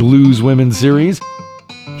my Blues Women series.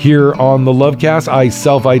 Here on the Lovecast, I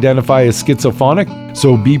self-identify as schizophrenic,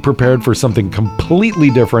 so be prepared for something completely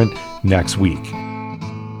different next week.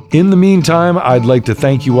 In the meantime, I'd like to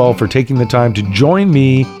thank you all for taking the time to join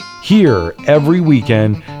me here every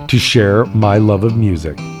weekend to share my love of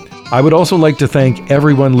music. I would also like to thank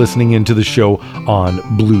everyone listening into the show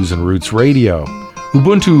on Blues and Roots Radio,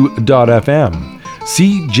 Ubuntu.fm,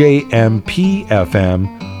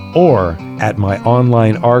 CJMP-FM, or at my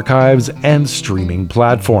online archives and streaming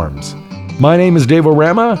platforms. My name is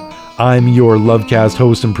Rama. I'm your Lovecast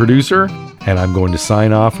host and producer, and I'm going to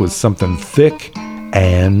sign off with something thick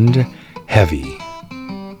and heavy.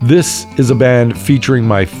 This is a band featuring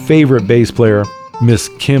my favorite bass player, Miss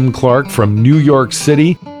Kim Clark from New York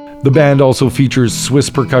City. The band also features Swiss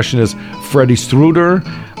percussionist Freddie Struder,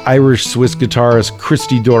 Irish Swiss guitarist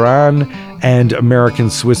Christy Doran, and American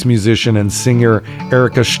Swiss musician and singer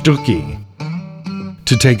Erika Stucki.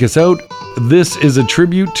 To take us out, this is a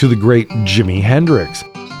tribute to the great Jimi Hendrix,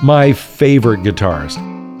 my favorite guitarist,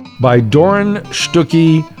 by Doran,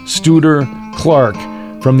 Stucki, Studer, Clark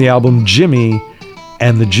from the album Jimmy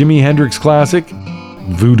and the Jimi Hendrix classic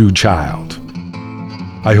Voodoo Child.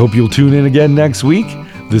 I hope you'll tune in again next week.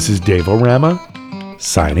 This is Rama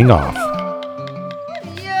signing off.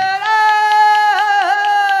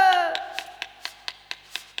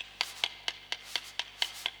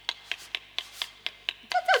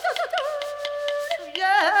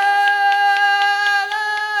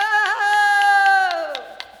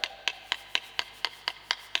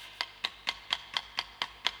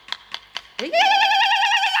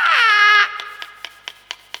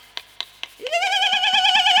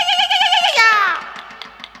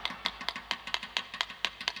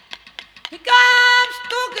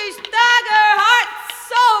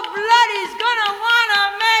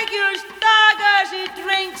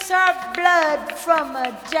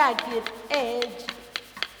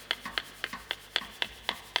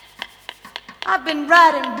 I've been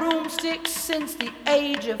riding broomsticks since the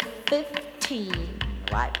age of 15.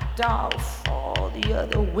 Wiped off all the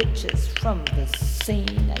other witches from the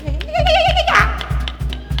scene.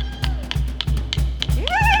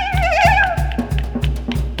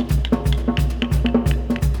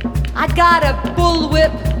 I got a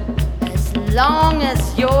bullwhip as long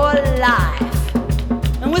as your life.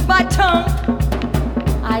 And with my tongue,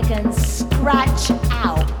 I can scratch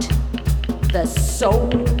out the soul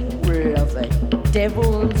of a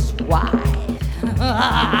devil's wife.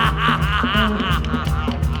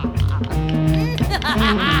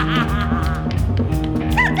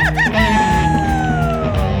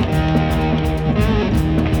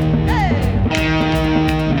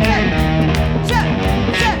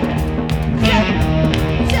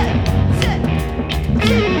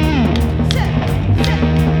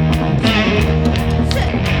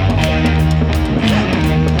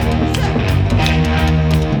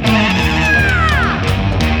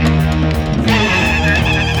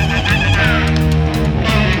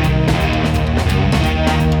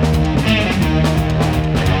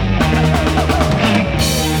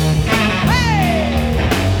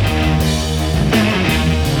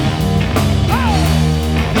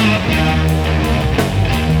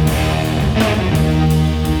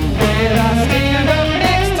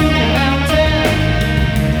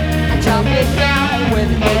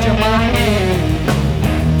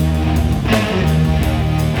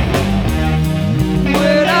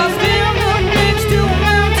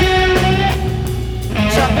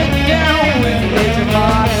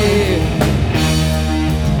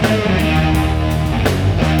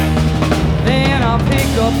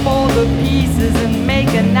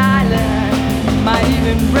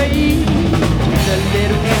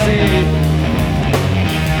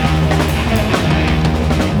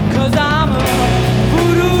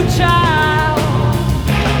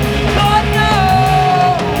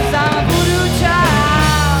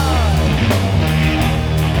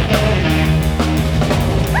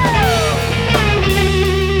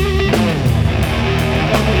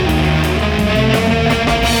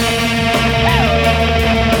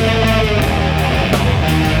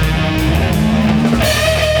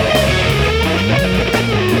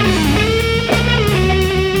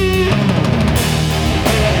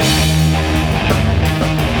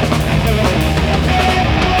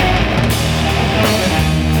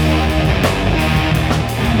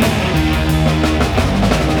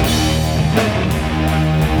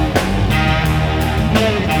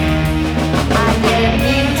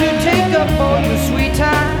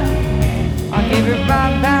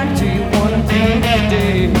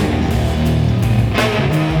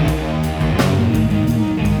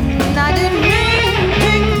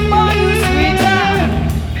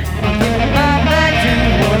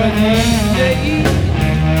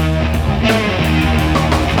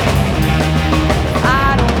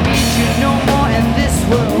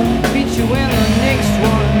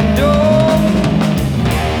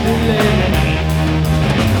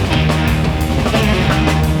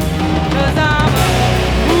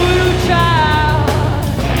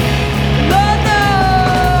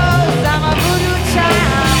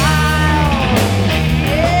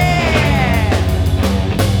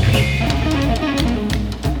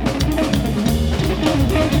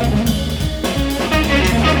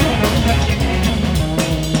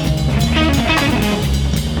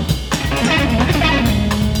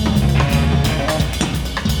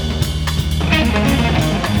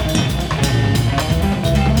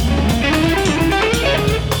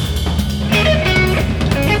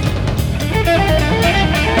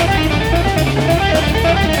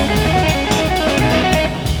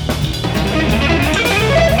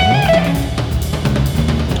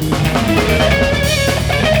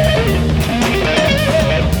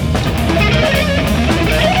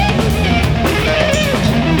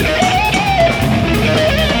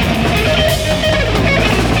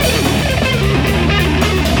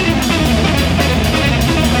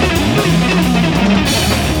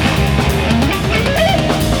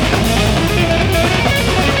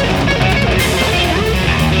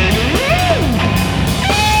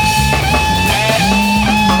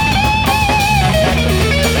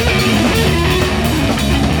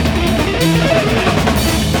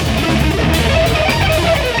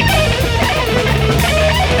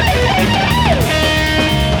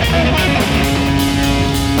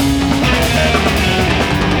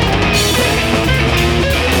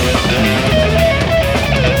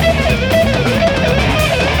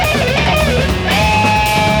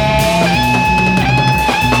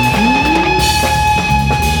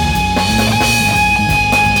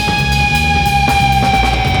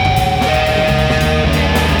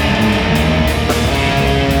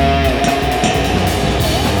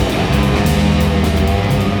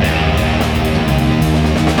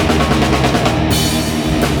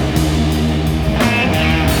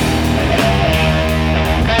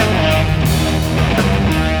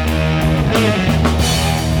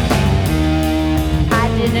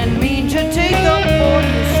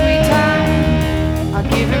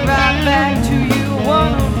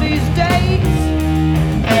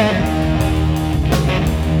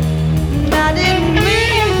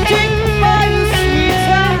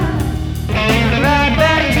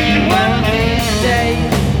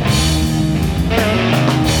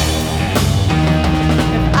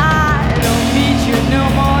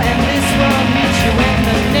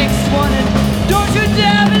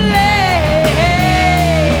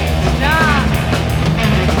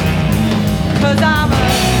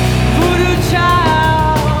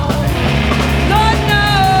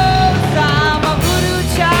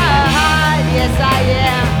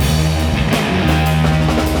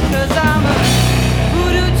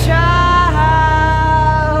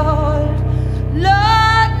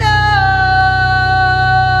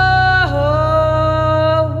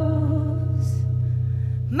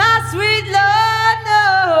 sweet Lord,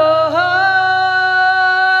 no.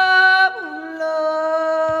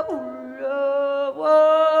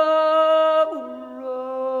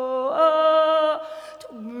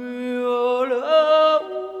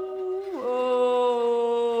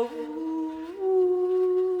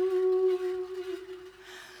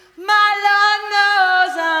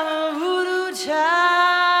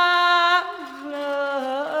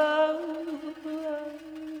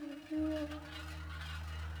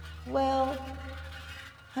 Well,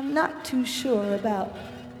 I'm not too sure about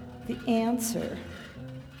the answer,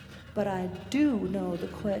 but I do know the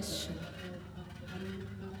question.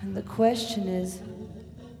 And the question is,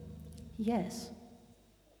 yes.